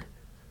here,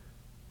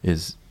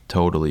 is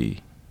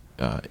totally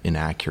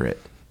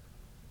inaccurate,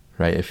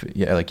 right?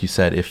 Like you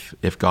said,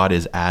 if God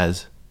is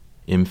as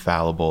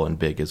infallible and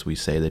big as we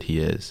say that he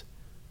is,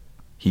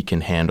 he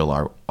can handle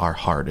our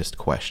hardest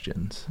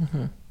questions,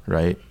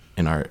 right?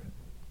 In our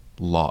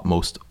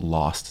most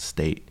lost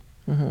state,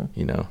 And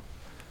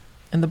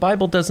the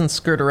Bible doesn't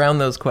skirt around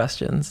those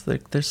questions.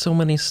 There's so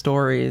many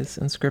stories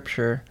in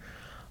Scripture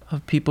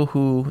of people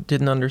who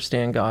didn't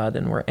understand God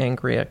and were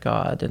angry at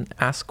God and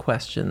asked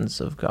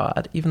questions of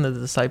God. Even the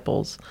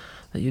disciples,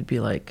 that you'd be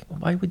like,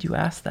 why would you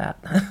ask that?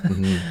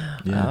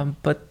 Yeah.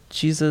 But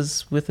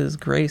Jesus, with his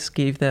grace,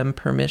 gave them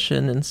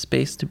permission and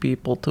space to be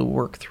able to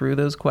work through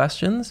those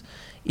questions,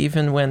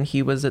 even when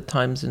he was at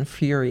times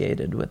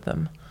infuriated with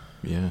them.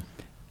 Yeah.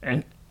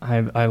 And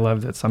I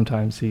love that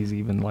sometimes he's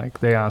even like,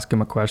 they ask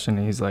him a question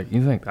and he's like,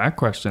 you think that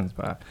question's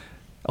bad?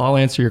 I'll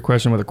answer your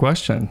question with a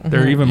question.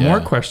 There are even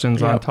more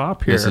questions on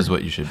top here. This is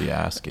what you should be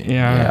asking.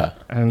 Yeah.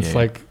 And it's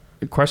like,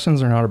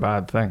 questions are not a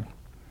bad thing.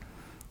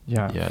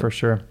 Yeah, for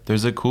sure.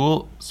 There's a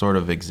cool sort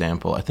of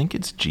example. I think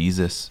it's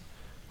Jesus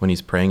when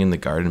he's praying in the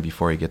garden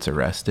before he gets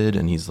arrested,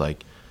 and he's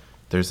like,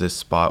 there's this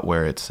spot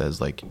where it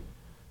says like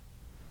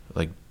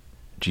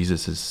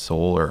Jesus's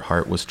soul or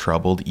heart was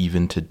troubled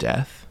even to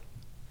death.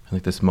 And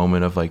like this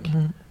moment of like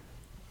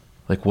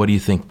what do you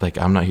think? Like,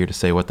 I'm not here to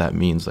say what that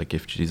means, like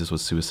if Jesus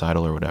was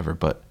suicidal or whatever,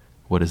 but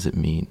what does it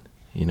mean?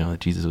 that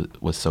Jesus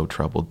was so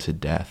troubled to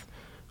death.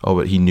 Oh,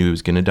 but he knew he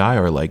was going to die,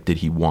 or like, did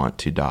he want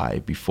to die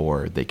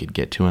before they could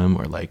get to him?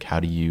 Or like,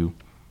 how do you,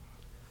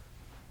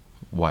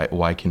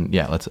 why can,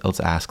 let's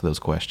ask those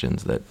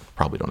questions that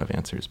probably don't have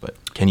answers, but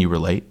can you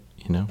relate,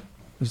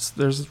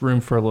 There's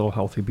room for a little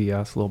healthy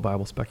BS, a little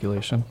Bible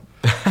speculation.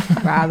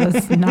 Wow,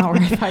 that's not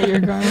where I thought you were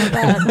going with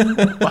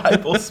that.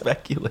 Bible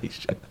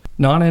speculation.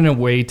 Not in a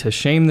way to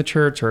shame the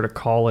church or to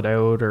call it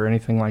out or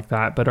anything like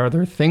that, but are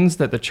there things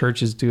that the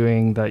church is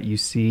doing that you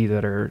see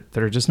that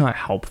are just not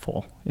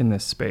helpful in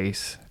this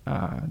space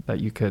that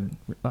you could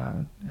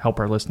help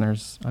our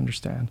listeners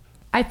understand?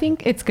 I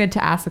think it's good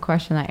to ask the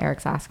question that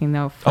Eric's asking,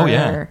 though,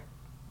 for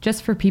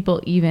just for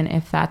people, even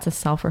if that's a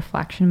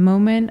self-reflection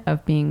moment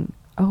of being,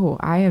 oh,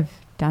 I have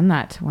done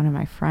that to one of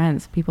my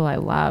friends, people I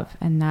love,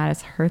 and that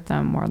has hurt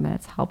them more than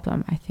it's helped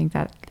them. I think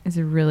that is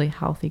a really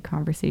healthy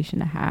conversation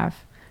to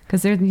have.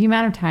 Because there's the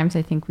amount of times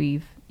I think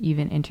we've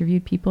even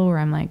interviewed people where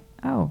I'm like,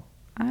 oh,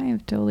 I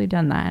have totally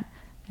done that.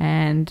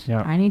 And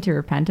I need to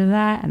repent of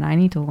that, and I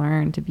need to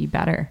learn to be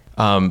better.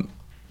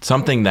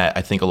 Something that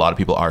I think a lot of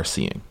people are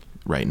seeing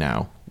right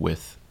now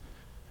with,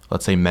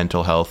 let's say,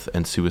 mental health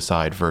and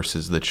suicide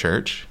versus the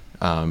church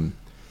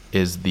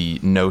is the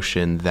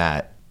notion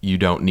that you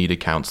don't need a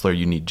counselor,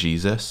 you need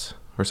Jesus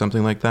or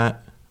something like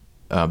that.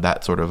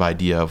 That sort of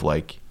idea of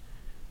like,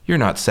 you're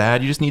not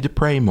sad, you just need to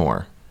pray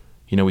more.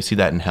 We see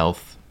that in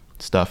health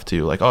stuff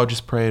too, like, oh,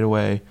 just pray it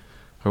away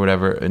or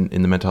whatever.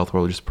 In the mental health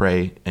world, just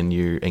pray and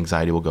your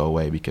anxiety will go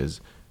away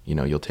because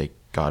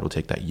God will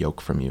take that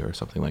yoke from you or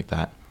something like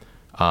that.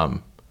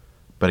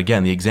 But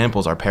again, the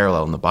examples are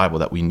parallel in the Bible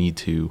that we need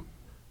to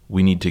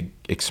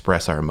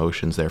express our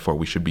emotions. Therefore,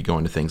 we should be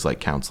going to things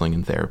like counseling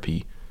and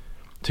therapy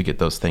to get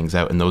those things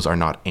out. And those are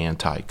not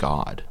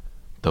anti-God.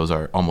 Those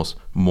are almost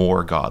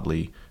more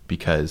godly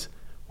because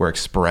we're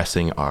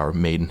expressing our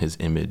made in his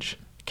image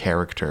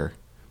character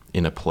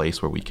in a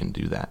place where we can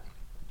do that.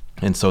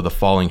 And so the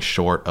falling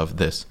short of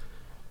this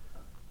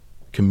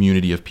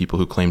community of people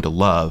who claim to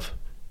love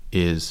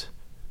is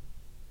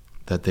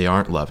that they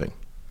aren't loving.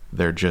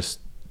 They're just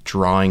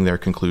drawing their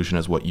conclusion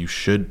as what you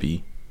should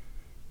be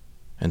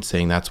and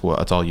saying that's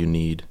all you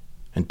need,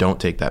 and don't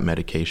take that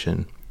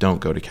medication,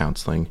 don't go to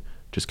counseling,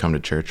 just come to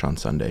church on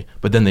Sunday.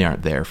 But then they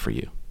aren't there for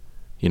you.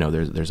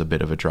 There's a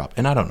bit of a drop.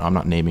 And I don't know, I'm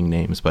not naming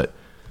names, but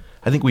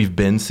I think we've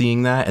been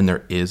seeing that, and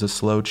there is a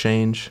slow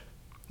change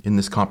in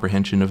this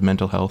comprehension of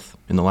mental health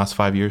in the last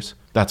 5 years.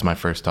 That's my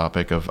first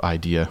topic of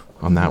idea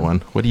on that one.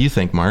 What do you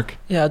think, Mark?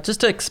 Yeah,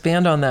 just to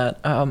expand on that,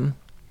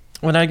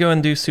 when I go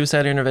and do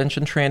suicide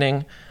intervention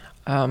training,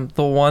 the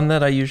one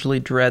that I usually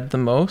dread the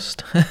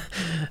most,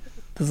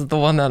 this is the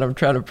one that I'm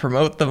trying to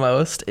promote the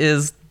most,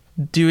 is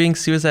doing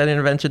suicide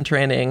intervention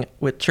training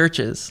with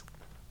churches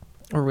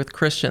or with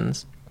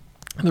Christians.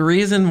 The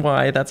reason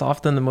why that's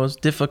often the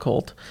most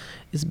difficult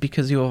is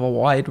because you have a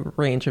wide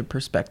range of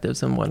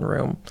perspectives in one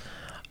room,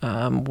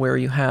 where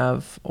you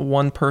have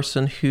one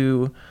person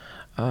who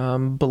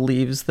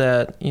believes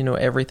that,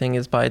 everything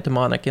is by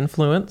demonic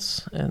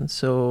influence. And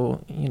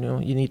so, you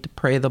need to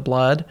pray the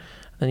blood.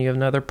 Then you have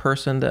another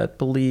person that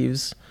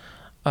believes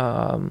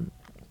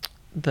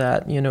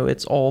that,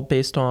 it's all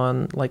based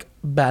on like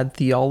bad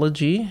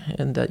theology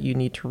and that you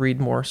need to read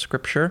more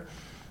scripture.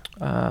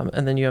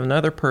 And then you have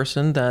another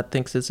person that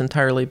thinks it's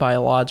entirely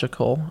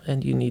biological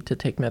and you need to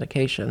take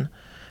medication.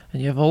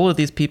 And you have all of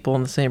these people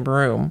in the same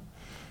room,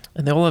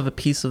 and they all have a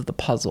piece of the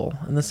puzzle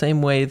in the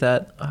same way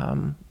that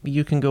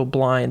you can go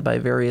blind by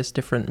various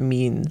different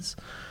means,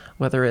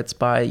 whether it's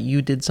by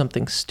you did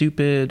something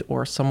stupid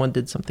or someone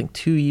did something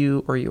to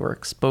you or you were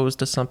exposed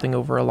to something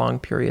over a long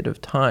period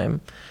of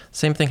time.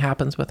 Same thing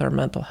happens with our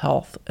mental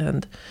health.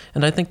 And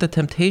I think the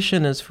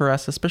temptation is for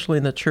us, especially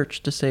in the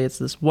church, to say it's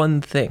this one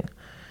thing.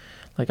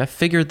 Like, I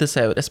figured this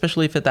out,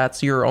 especially if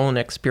that's your own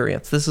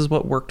experience. This is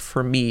what worked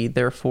for me,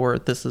 therefore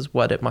this is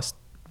what it must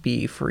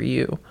be for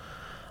you.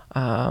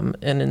 And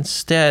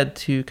instead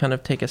to kind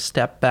of take a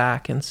step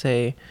back and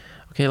say,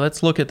 okay,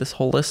 let's look at this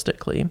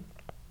holistically.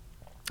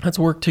 Let's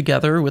work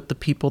together with the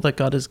people that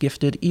God has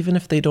gifted, even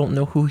if they don't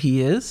know who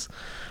he is,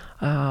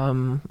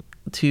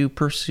 to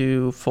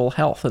pursue full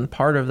health. And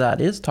part of that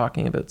is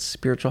talking about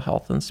spiritual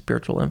health and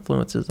spiritual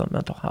influences on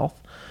mental health.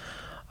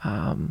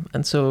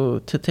 And so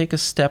to take a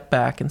step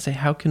back and say,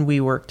 how can we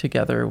work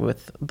together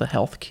with the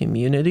health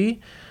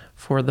community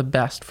for the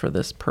best for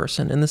this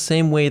person? In the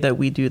same way that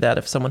we do that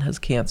if someone has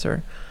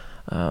cancer,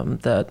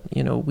 that,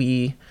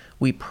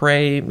 we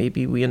pray,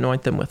 maybe we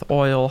anoint them with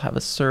oil, have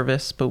a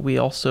service, but we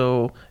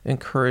also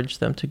encourage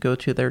them to go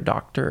to their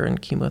doctor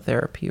and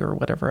chemotherapy or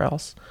whatever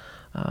else,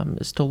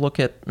 is to look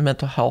at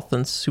mental health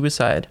and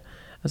suicide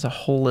as a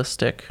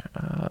holistic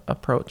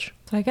approach.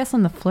 So I guess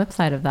on the flip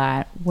side of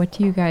that, what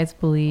do you guys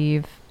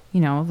believe,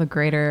 the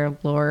greater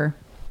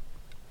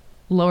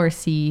lower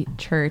C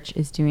church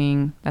is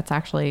doing that's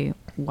actually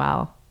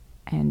well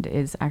and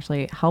is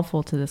actually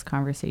helpful to this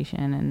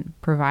conversation and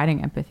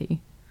providing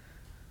empathy?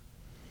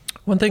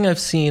 One thing I've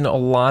seen a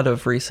lot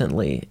of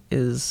recently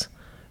is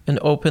an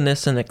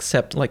openness and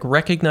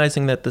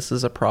recognizing that this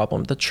is a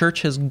problem. The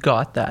church has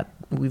got that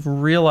We've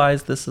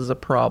realized this is a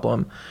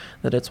problem,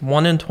 that it's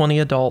 1 in 20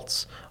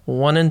 adults,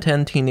 1 in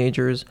 10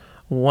 teenagers,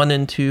 1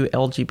 in 2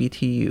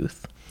 LGBT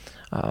youth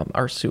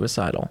are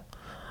suicidal.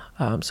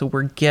 So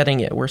we're getting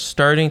it. We're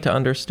starting to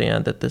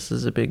understand that this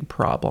is a big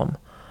problem.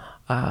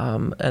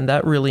 And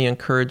that really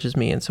encourages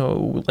me. And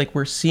so, like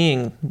we're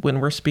seeing when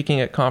we're speaking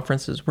at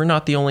conferences, we're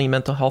not the only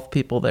mental health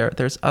people there.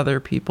 There's other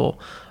people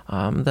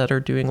that are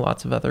doing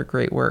lots of other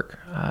great work.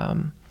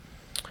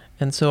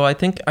 And so I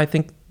think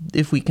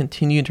if we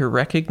continue to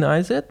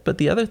recognize it, but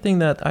the other thing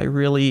that I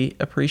really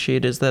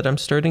appreciate is that I'm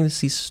starting to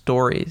see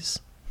stories.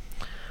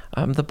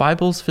 The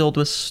Bible's filled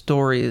with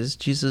stories.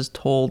 Jesus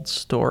told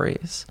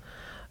stories.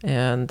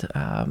 And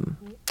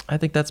I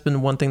think that's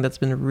been one thing that's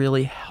been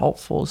really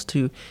helpful, is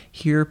to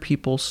hear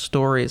people's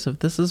stories of,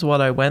 this is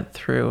what I went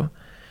through,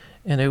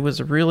 and it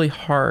was really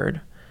hard,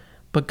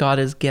 but God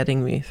is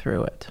getting me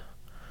through it.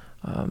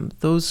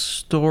 Those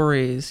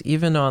stories,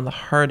 even on the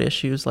hard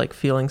issues like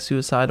feeling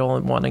suicidal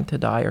and wanting to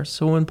die, are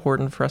so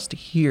important for us to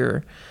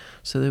hear,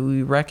 so that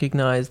we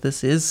recognize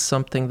this is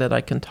something that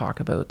I can talk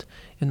about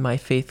in my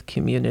faith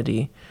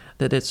community,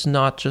 that it's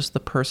not just the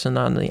person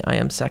on the I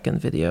Am Second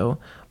video,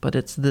 but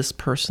it's this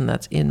person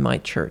that's in my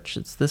church.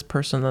 It's this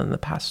person on the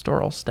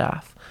pastoral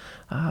staff.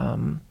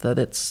 That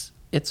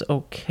it's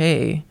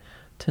okay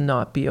to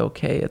not be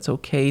okay. It's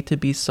okay to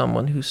be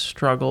someone who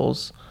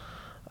struggles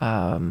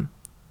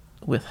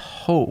with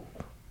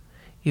hope,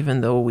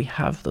 even though we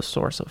have the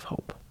source of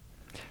hope.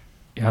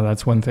 Yeah,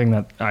 that's one thing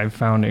that I've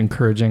found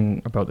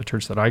encouraging about the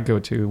church that I go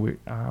to.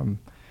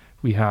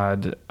 We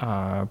had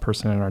a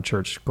person in our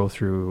church go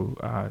through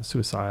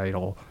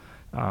suicidal,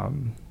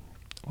 even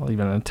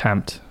an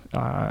attempt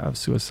of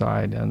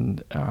suicide,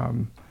 and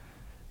there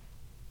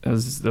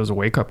was a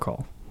wake-up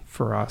call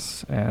for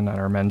us. And at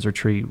our men's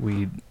retreat,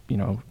 we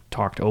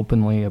talked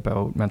openly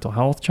about mental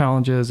health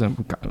challenges, and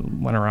we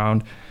went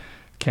around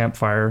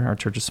campfire. Our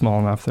church is small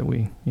enough that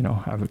we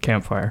have a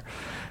campfire,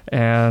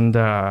 and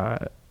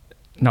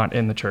not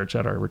in the church,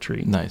 at our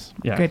retreat. Nice.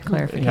 Yeah. Good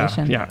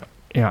clarification.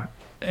 Yeah.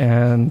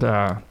 And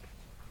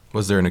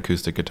Was there an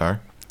acoustic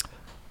guitar?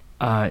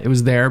 it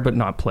was there, but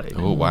not played.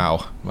 Oh,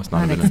 wow. Must not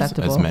have been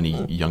Unacceptable. as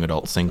many young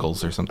adult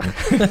singles or something.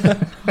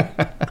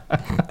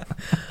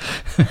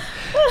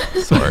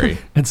 Sorry.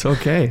 It's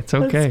okay. It's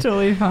okay. That's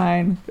totally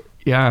fine.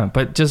 Yeah,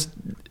 but just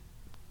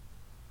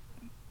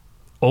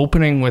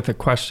opening with a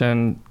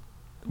question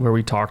where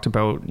we talked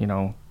about,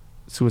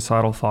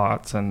 suicidal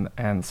thoughts, and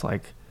it's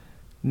like,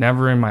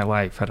 never in my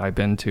life had I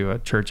been to a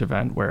church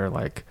event where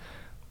like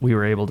we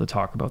were able to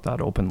talk about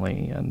that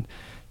openly and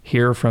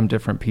hear from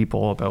different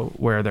people about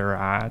where they're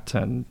at,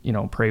 and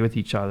pray with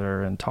each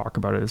other and talk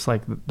about it. It's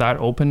like that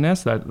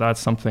openness, that's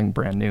something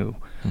brand new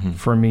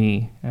for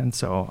me. And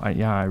so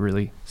I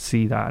really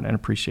see that and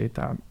appreciate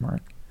that,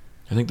 Mark.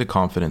 I think the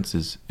confidence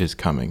is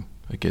coming.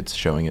 Like, it's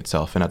showing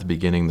itself. And at the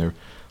beginning,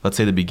 let's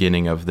say the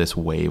beginning of this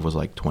wave was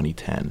like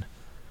 2010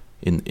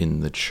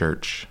 in the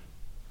church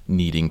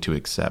needing to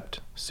accept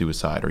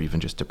suicide or even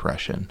just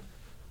depression.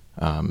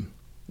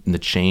 And the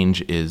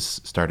change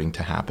is starting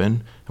to happen,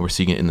 and we're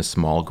seeing it in the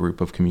small group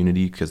of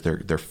community, because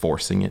they're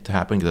forcing it to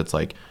happen, because it's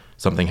like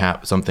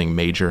something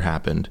major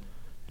happened.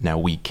 Now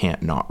we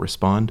can't not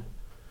respond.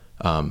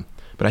 But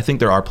I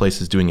think there are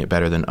places doing it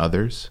better than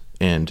others.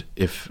 And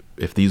if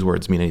these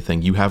words mean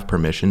anything, you have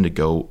permission to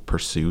go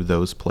pursue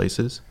those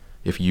places.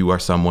 If you are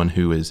someone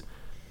who is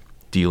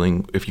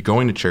if you're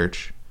going to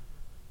church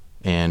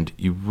and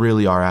you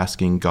really are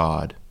asking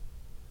God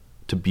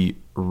to be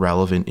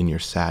relevant in your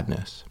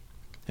sadness,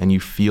 and you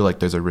feel like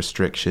there's a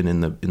restriction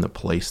in the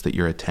place that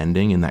you're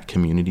attending, in that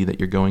community that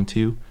you're going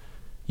to,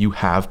 you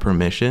have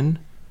permission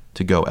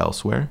to go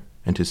elsewhere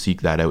and to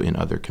seek that out in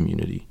other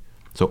community.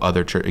 So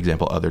other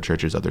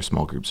churches, other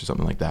small groups or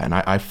something like that. And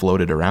I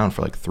floated around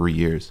for like 3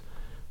 years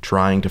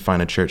trying to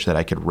find a church that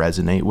I could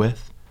resonate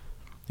with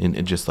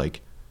in just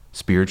like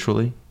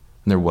spiritually.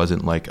 And there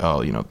wasn't like,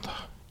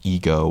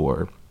 ego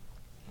or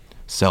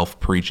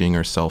self-preaching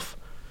or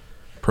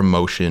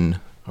self-promotion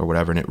or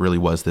whatever. And it really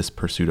was this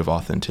pursuit of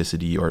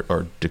authenticity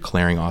or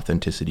declaring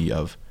authenticity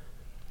of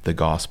the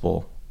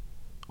gospel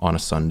on a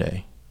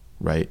Sunday,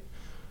 right?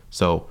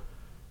 So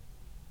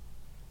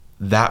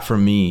that for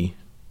me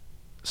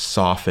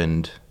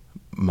softened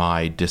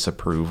my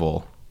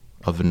disapproval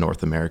of the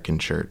North American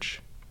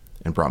church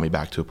and brought me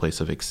back to a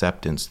place of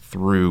acceptance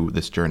through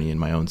this journey in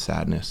my own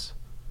sadness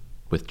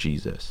with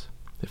Jesus,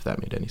 if that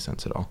made any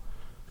sense at all.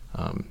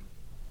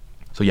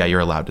 So yeah,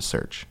 you're allowed to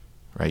search,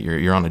 right?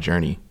 You're on a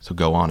journey, so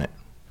go on it.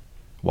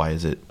 Why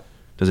is it?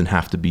 Doesn't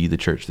have to be the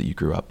church that you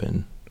grew up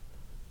in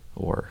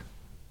or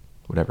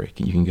whatever.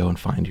 You can go and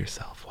find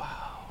yourself.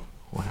 Wow.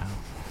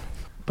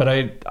 But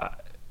I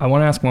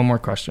want to ask one more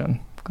question,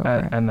 Go for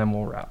it. and then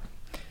we'll wrap.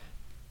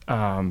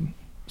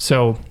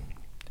 So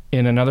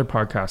in another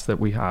podcast that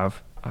we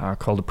have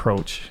called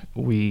Approach,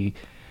 we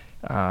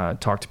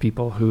talk to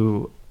people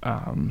who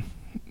are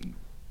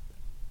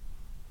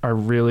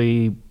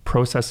really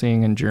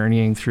processing and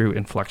journeying through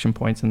inflection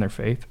points in their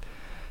faith.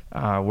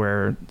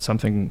 where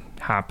something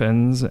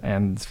happens,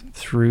 and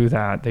through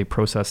that they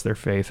process their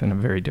faith in a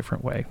very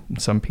different way.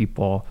 And some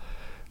people,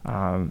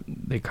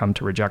 they come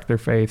to reject their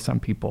faith. Some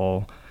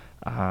people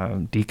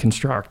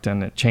deconstruct,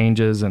 and it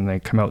changes, and they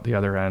come out the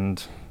other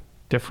end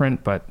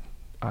different, but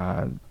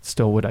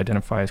still would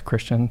identify as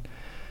Christian,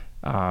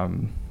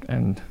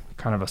 and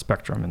kind of a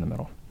spectrum in the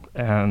middle.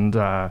 And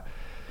a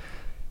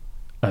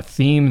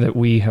theme that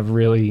we have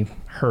really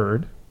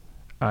heard,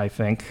 I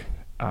think,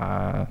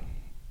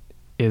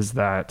 is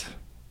that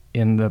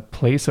in the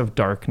place of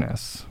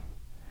darkness,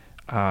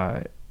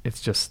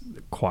 it's just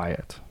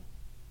quiet.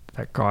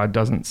 That God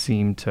doesn't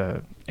seem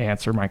to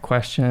answer my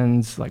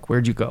questions. Like,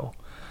 where'd you go?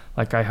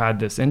 Like, I had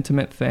this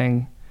intimate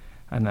thing,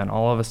 and then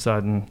all of a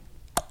sudden,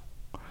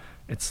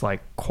 it's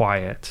like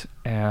quiet.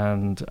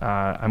 And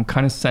I'm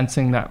kind of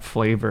sensing that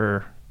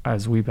flavor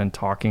as we've been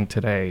talking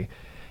today.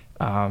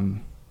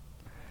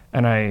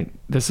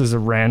 This is a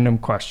random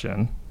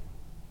question,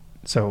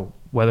 so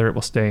whether it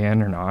will stay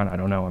in or not, I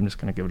don't know. I'm just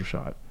going to give it a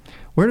shot.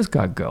 Where does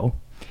God go?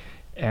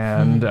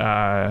 And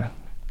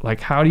like,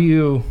 how do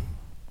you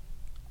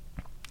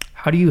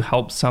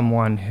help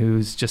someone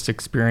who's just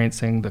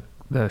experiencing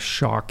the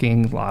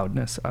shocking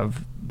loudness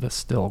of the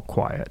still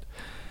quiet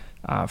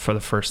for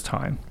the first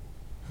time?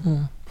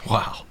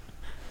 Wow.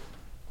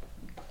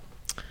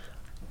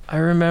 I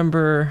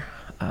remember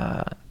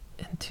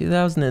in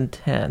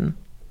 2010,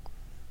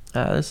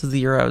 this is the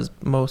year I was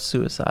most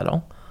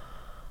suicidal.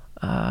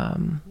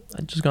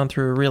 I'd just gone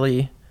through a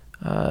really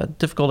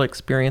difficult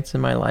experience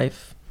in my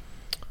life,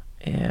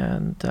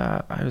 and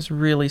I was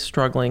really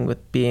struggling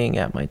with being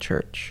at my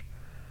church.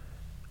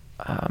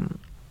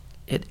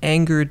 It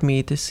angered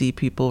me to see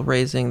people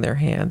raising their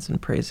hands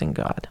and praising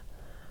God,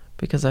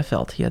 because I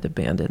felt he had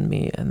abandoned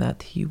me, and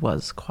that he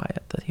was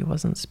quiet, that he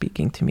wasn't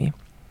speaking to me,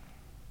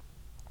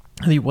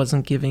 that he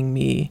wasn't giving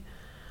me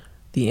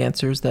the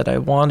answers that I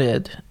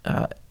wanted.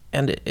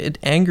 And it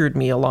angered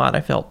me a lot.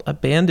 I felt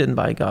abandoned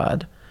by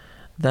God,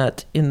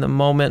 that in the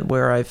moment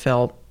where I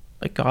felt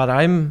like, God,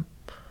 I'm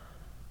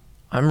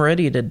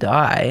ready to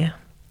die.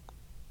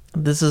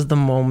 This is the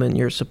moment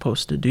you're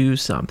supposed to do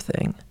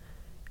something.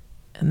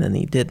 And then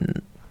he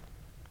didn't.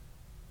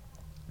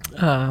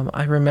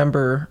 I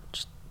remember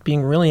just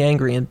being really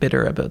angry and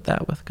bitter about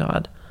that with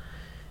God.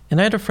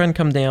 And I had a friend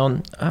come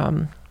down.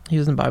 He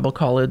was in Bible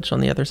college on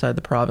the other side of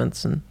the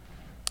province, and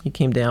he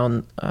came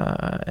down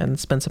and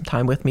spent some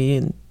time with me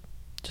and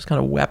just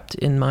kind of wept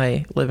in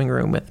my living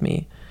room with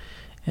me.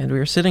 And we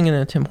were sitting in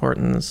a Tim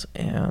Hortons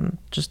and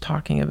just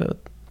talking about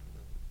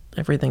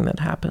everything that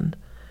happened.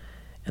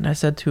 And I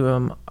said to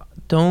him,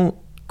 don't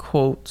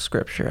quote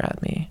scripture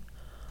at me.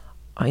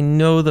 I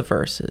know the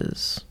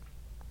verses,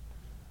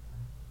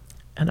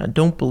 and I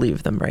don't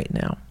believe them right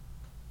now.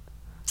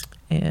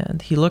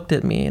 And he looked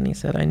at me and he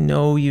said, I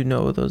know you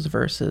know those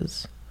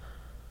verses,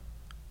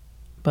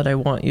 but I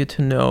want you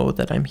to know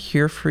that I'm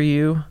here for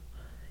you,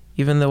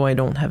 even though I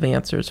don't have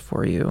answers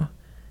for you,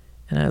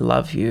 and I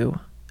love you,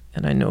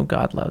 and I know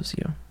God loves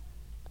you.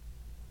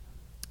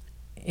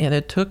 And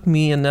it took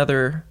me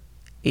another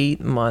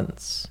 8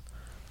 months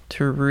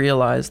to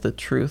realize the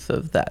truth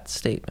of that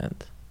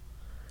statement.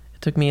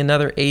 It took me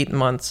another 8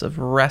 months of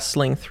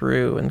wrestling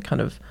through and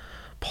kind of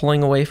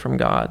pulling away from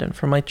God and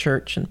from my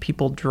church, and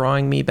people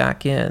drawing me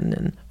back in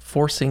and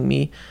forcing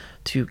me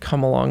to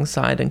come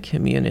alongside in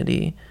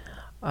community,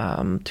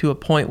 to a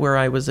point where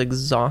I was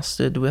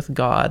exhausted with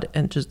God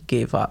and just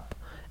gave up.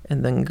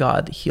 And then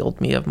God healed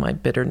me of my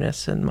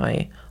bitterness and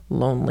my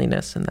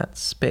loneliness in that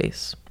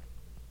space.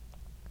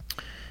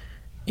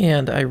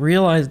 And I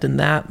realized in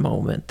that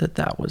moment that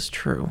that was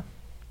true.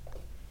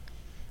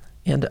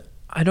 And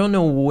I don't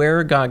know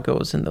where God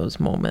goes in those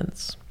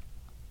moments,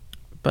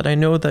 but I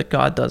know that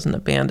God doesn't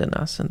abandon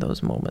us in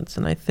those moments.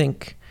 And I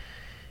think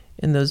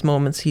in those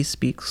moments, he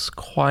speaks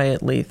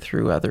quietly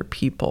through other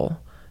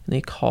people, and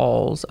he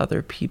calls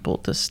other people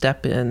to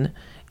step in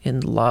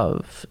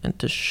love and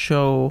to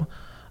show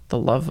the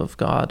love of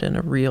God in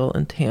a real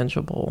and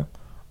tangible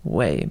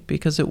way,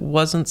 because it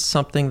wasn't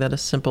something that a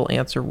simple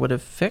answer would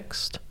have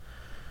fixed.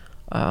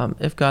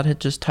 If God had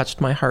just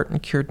touched my heart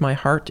and cured my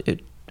heart,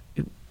 it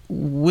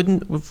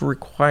wouldn't have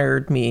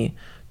required me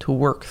to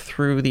work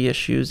through the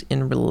issues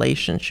in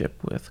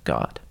relationship with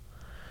God.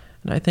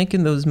 And I think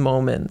in those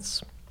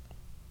moments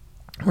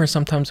where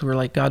sometimes we're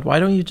like, God, why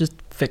don't you just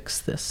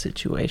fix this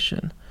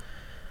situation?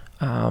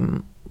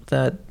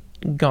 That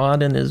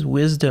God in his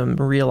wisdom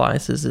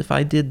realizes, if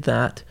I did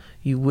that,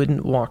 you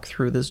wouldn't walk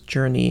through this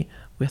journey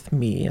with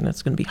me, and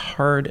it's going to be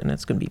hard, and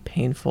it's going to be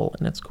painful,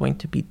 and it's going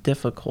to be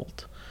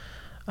difficult.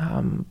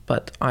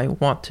 But I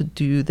want to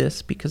do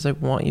this because I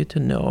want you to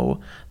know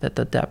that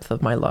the depth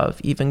of my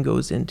love even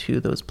goes into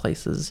those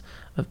places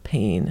of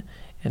pain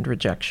and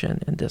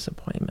rejection and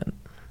disappointment.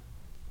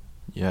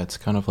 Yeah, it's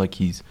kind of like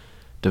he's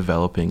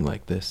developing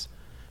like this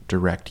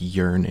direct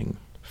yearning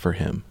for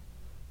him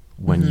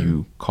when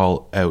you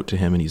call out to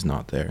him and he's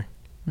not there.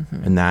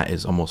 And that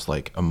is almost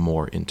like a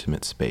more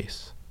intimate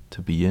space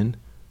to be in,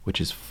 which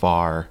is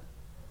far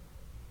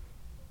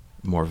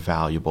more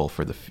valuable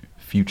for the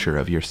future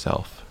of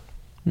yourself.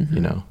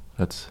 You know,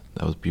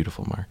 That was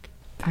beautiful, Mark.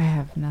 I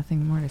have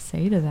nothing more to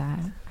say to that.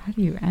 How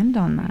do you end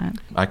on that?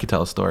 I could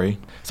tell a story.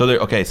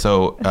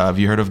 So have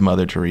you heard of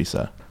Mother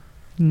Teresa?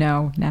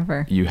 No,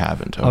 never. You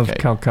haven't, okay. Of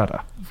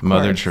Calcutta.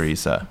 Mother course.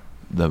 Teresa,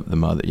 the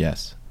mother,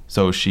 yes.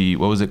 So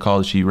what was it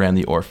called? She ran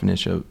the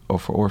orphanage of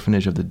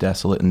the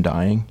desolate and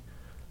dying,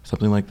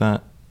 something like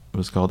that. It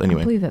was called. I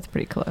Anyway, believe that's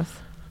pretty close.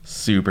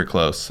 super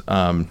close,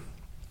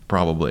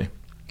 probably.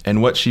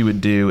 And what she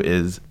would do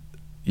is,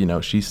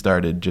 she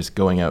started just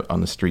going out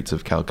on the streets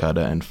of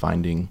Calcutta and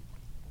finding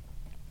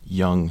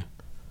young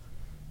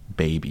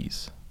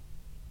babies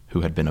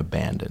who had been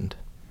abandoned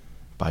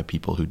by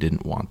people who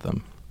didn't want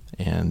them,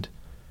 and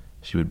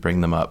she would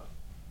bring them up.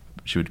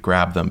 She would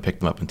grab them, pick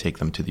them up, and take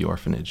them to the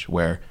orphanage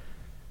where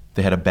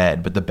they had a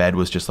bed, but the bed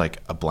was just like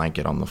a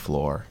blanket on the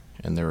floor,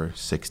 and there were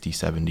 60,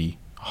 70,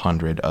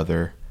 100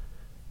 other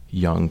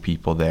young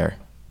people there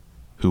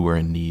who were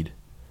in need.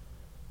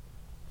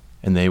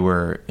 And they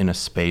were in a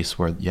space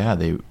where,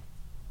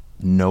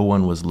 no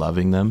one was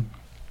loving them.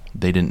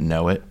 They didn't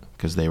know it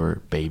because they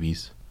were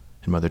babies,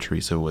 and Mother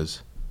Teresa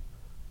was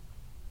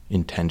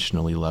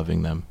intentionally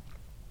loving them.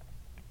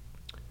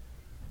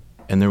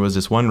 And there was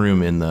this one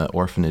room in the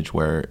orphanage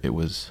where it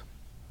was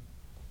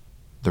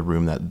the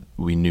room that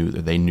they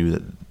knew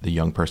that the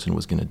young person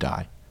was going to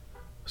die,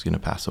 was going to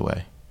pass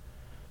away.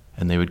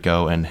 And they would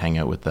go and hang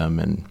out with them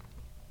and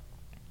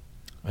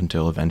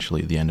until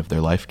eventually the end of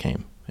their life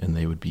came, and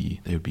they would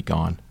be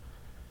gone.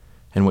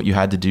 And what you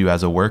had to do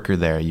as a worker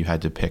there, you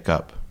had to pick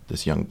up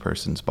this young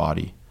person's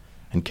body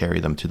and carry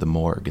them to the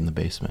morgue in the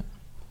basement.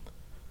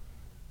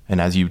 And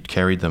as you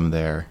carried them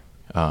there,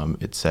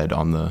 it said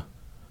on the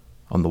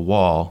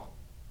wall,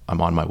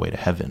 "I'm on my way to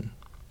heaven."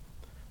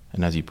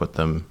 And as you put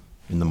them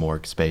in the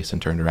morgue space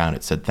and turned around,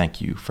 it said,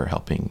 "Thank you for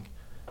helping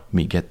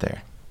me get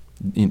there."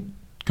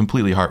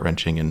 Completely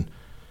heart-wrenching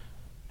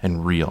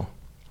and real.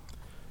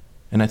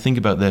 And I think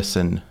about this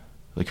and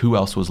like, who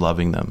else was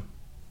loving them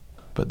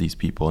but these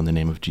people? In the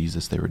name of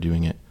Jesus, they were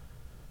doing it.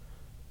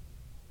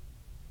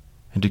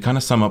 And to kind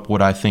of sum up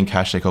what I think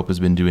 #Hope has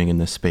been doing in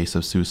this space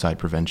of suicide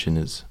prevention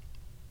is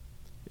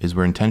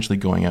we're intentionally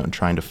going out and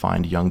trying to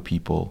find young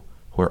people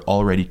who are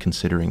already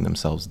considering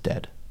themselves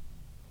dead.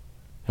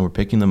 And we're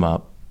picking them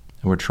up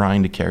and we're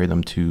trying to carry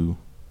them to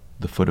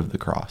the foot of the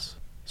cross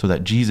so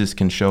that Jesus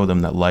can show them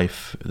that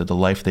the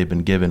life they've been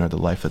given, or the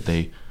life that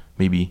they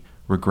maybe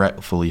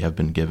regretfully have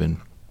been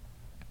given,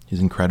 is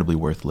incredibly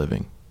worth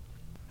living.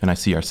 And I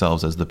see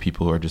ourselves as the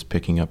people who are just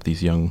picking up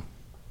these young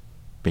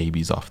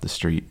babies off the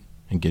street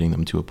and getting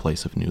them to a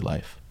place of new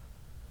life.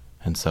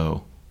 And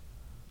so,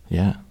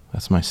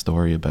 that's my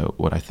story about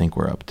what I think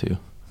we're up to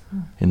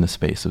in the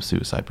space of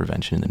suicide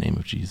prevention in the name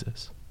of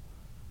Jesus.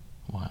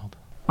 Wild.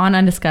 On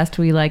Undiscussed,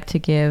 we like to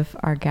give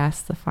our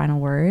guests the final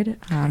word.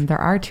 There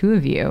are two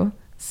of you,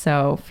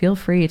 so feel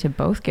free to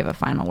both give a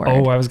final word.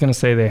 Oh, I was going to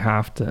say they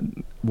have to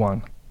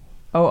one.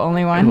 Oh,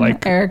 only one?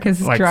 Like,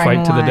 Erica's like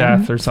drawing fight to the line.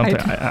 death or something.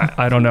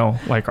 I don't know.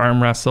 Like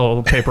arm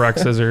wrestle, paper, rock,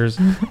 scissors.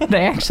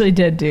 They actually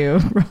did do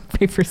rock,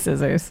 paper,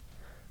 scissors.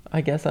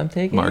 I guess I'm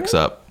taking Mark's it.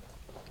 up.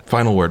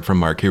 Final word from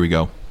Mark. Here we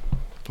go.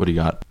 What do you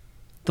got?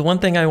 The one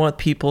thing I want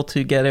people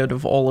to get out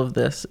of all of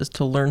this is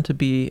to learn to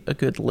be a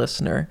good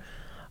listener.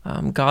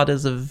 God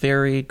is a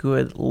very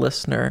good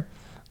listener.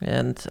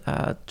 And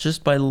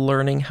just by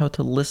learning how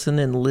to listen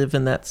and live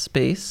in that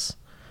space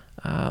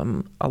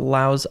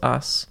allows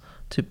us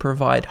to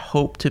provide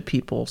hope to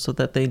people so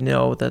that they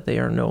know that they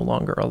are no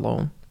longer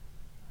alone.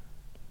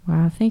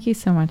 Wow, thank you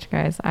so much,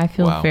 guys. I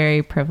feel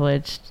very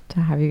privileged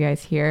to have you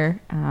guys here.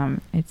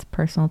 It's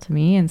personal to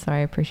me, and so I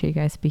appreciate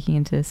you guys speaking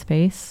into this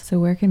space. So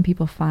where can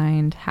people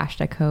find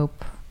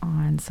 #Hope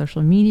on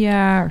social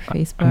media or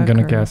Facebook? I'm going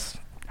to guess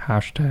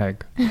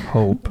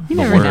 #Hope. You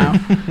never know.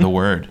 The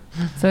word.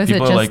 So is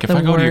People it are just like, if the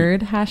I go to your-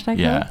 word #Hope?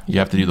 Yeah, you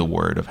have to do the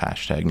word of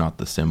hashtag, not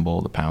the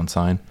symbol, the pound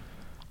sign.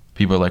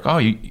 People are like, "Oh,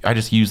 I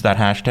just used that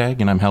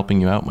hashtag and I'm helping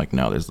you out." I'm like,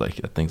 no, there's like,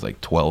 that thing's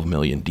like 12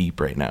 million deep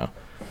right now.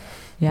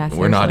 Yeah,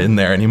 We're not seriously. in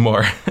there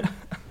anymore.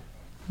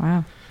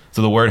 Wow.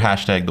 So the word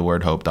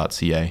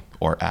 #thewordhope.ca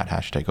or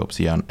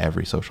 @HopeCA on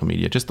every social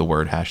media. Just the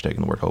word hashtag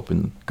and the word hope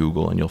in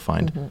Google, and you'll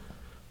find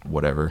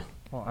whatever.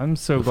 Well, I'm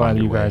so You'll glad find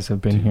your you guys way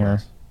have been to here.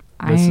 us.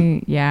 I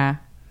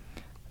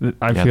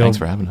feel Thanks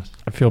for having us.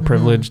 I feel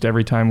privileged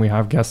every time we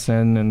have guests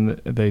in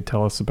and they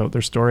tell us about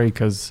their story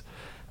because,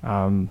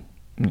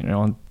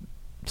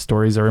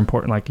 stories are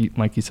important.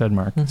 Like you said,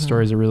 Mark,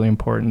 stories are really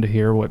important to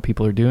hear what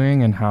people are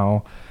doing and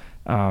how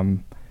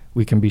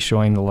we can be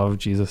showing the love of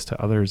Jesus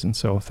to others. And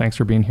so thanks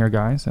for being here,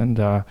 guys. And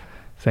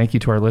thank you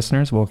to our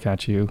listeners. We'll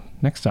catch you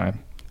next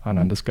time on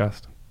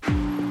Undiscussed.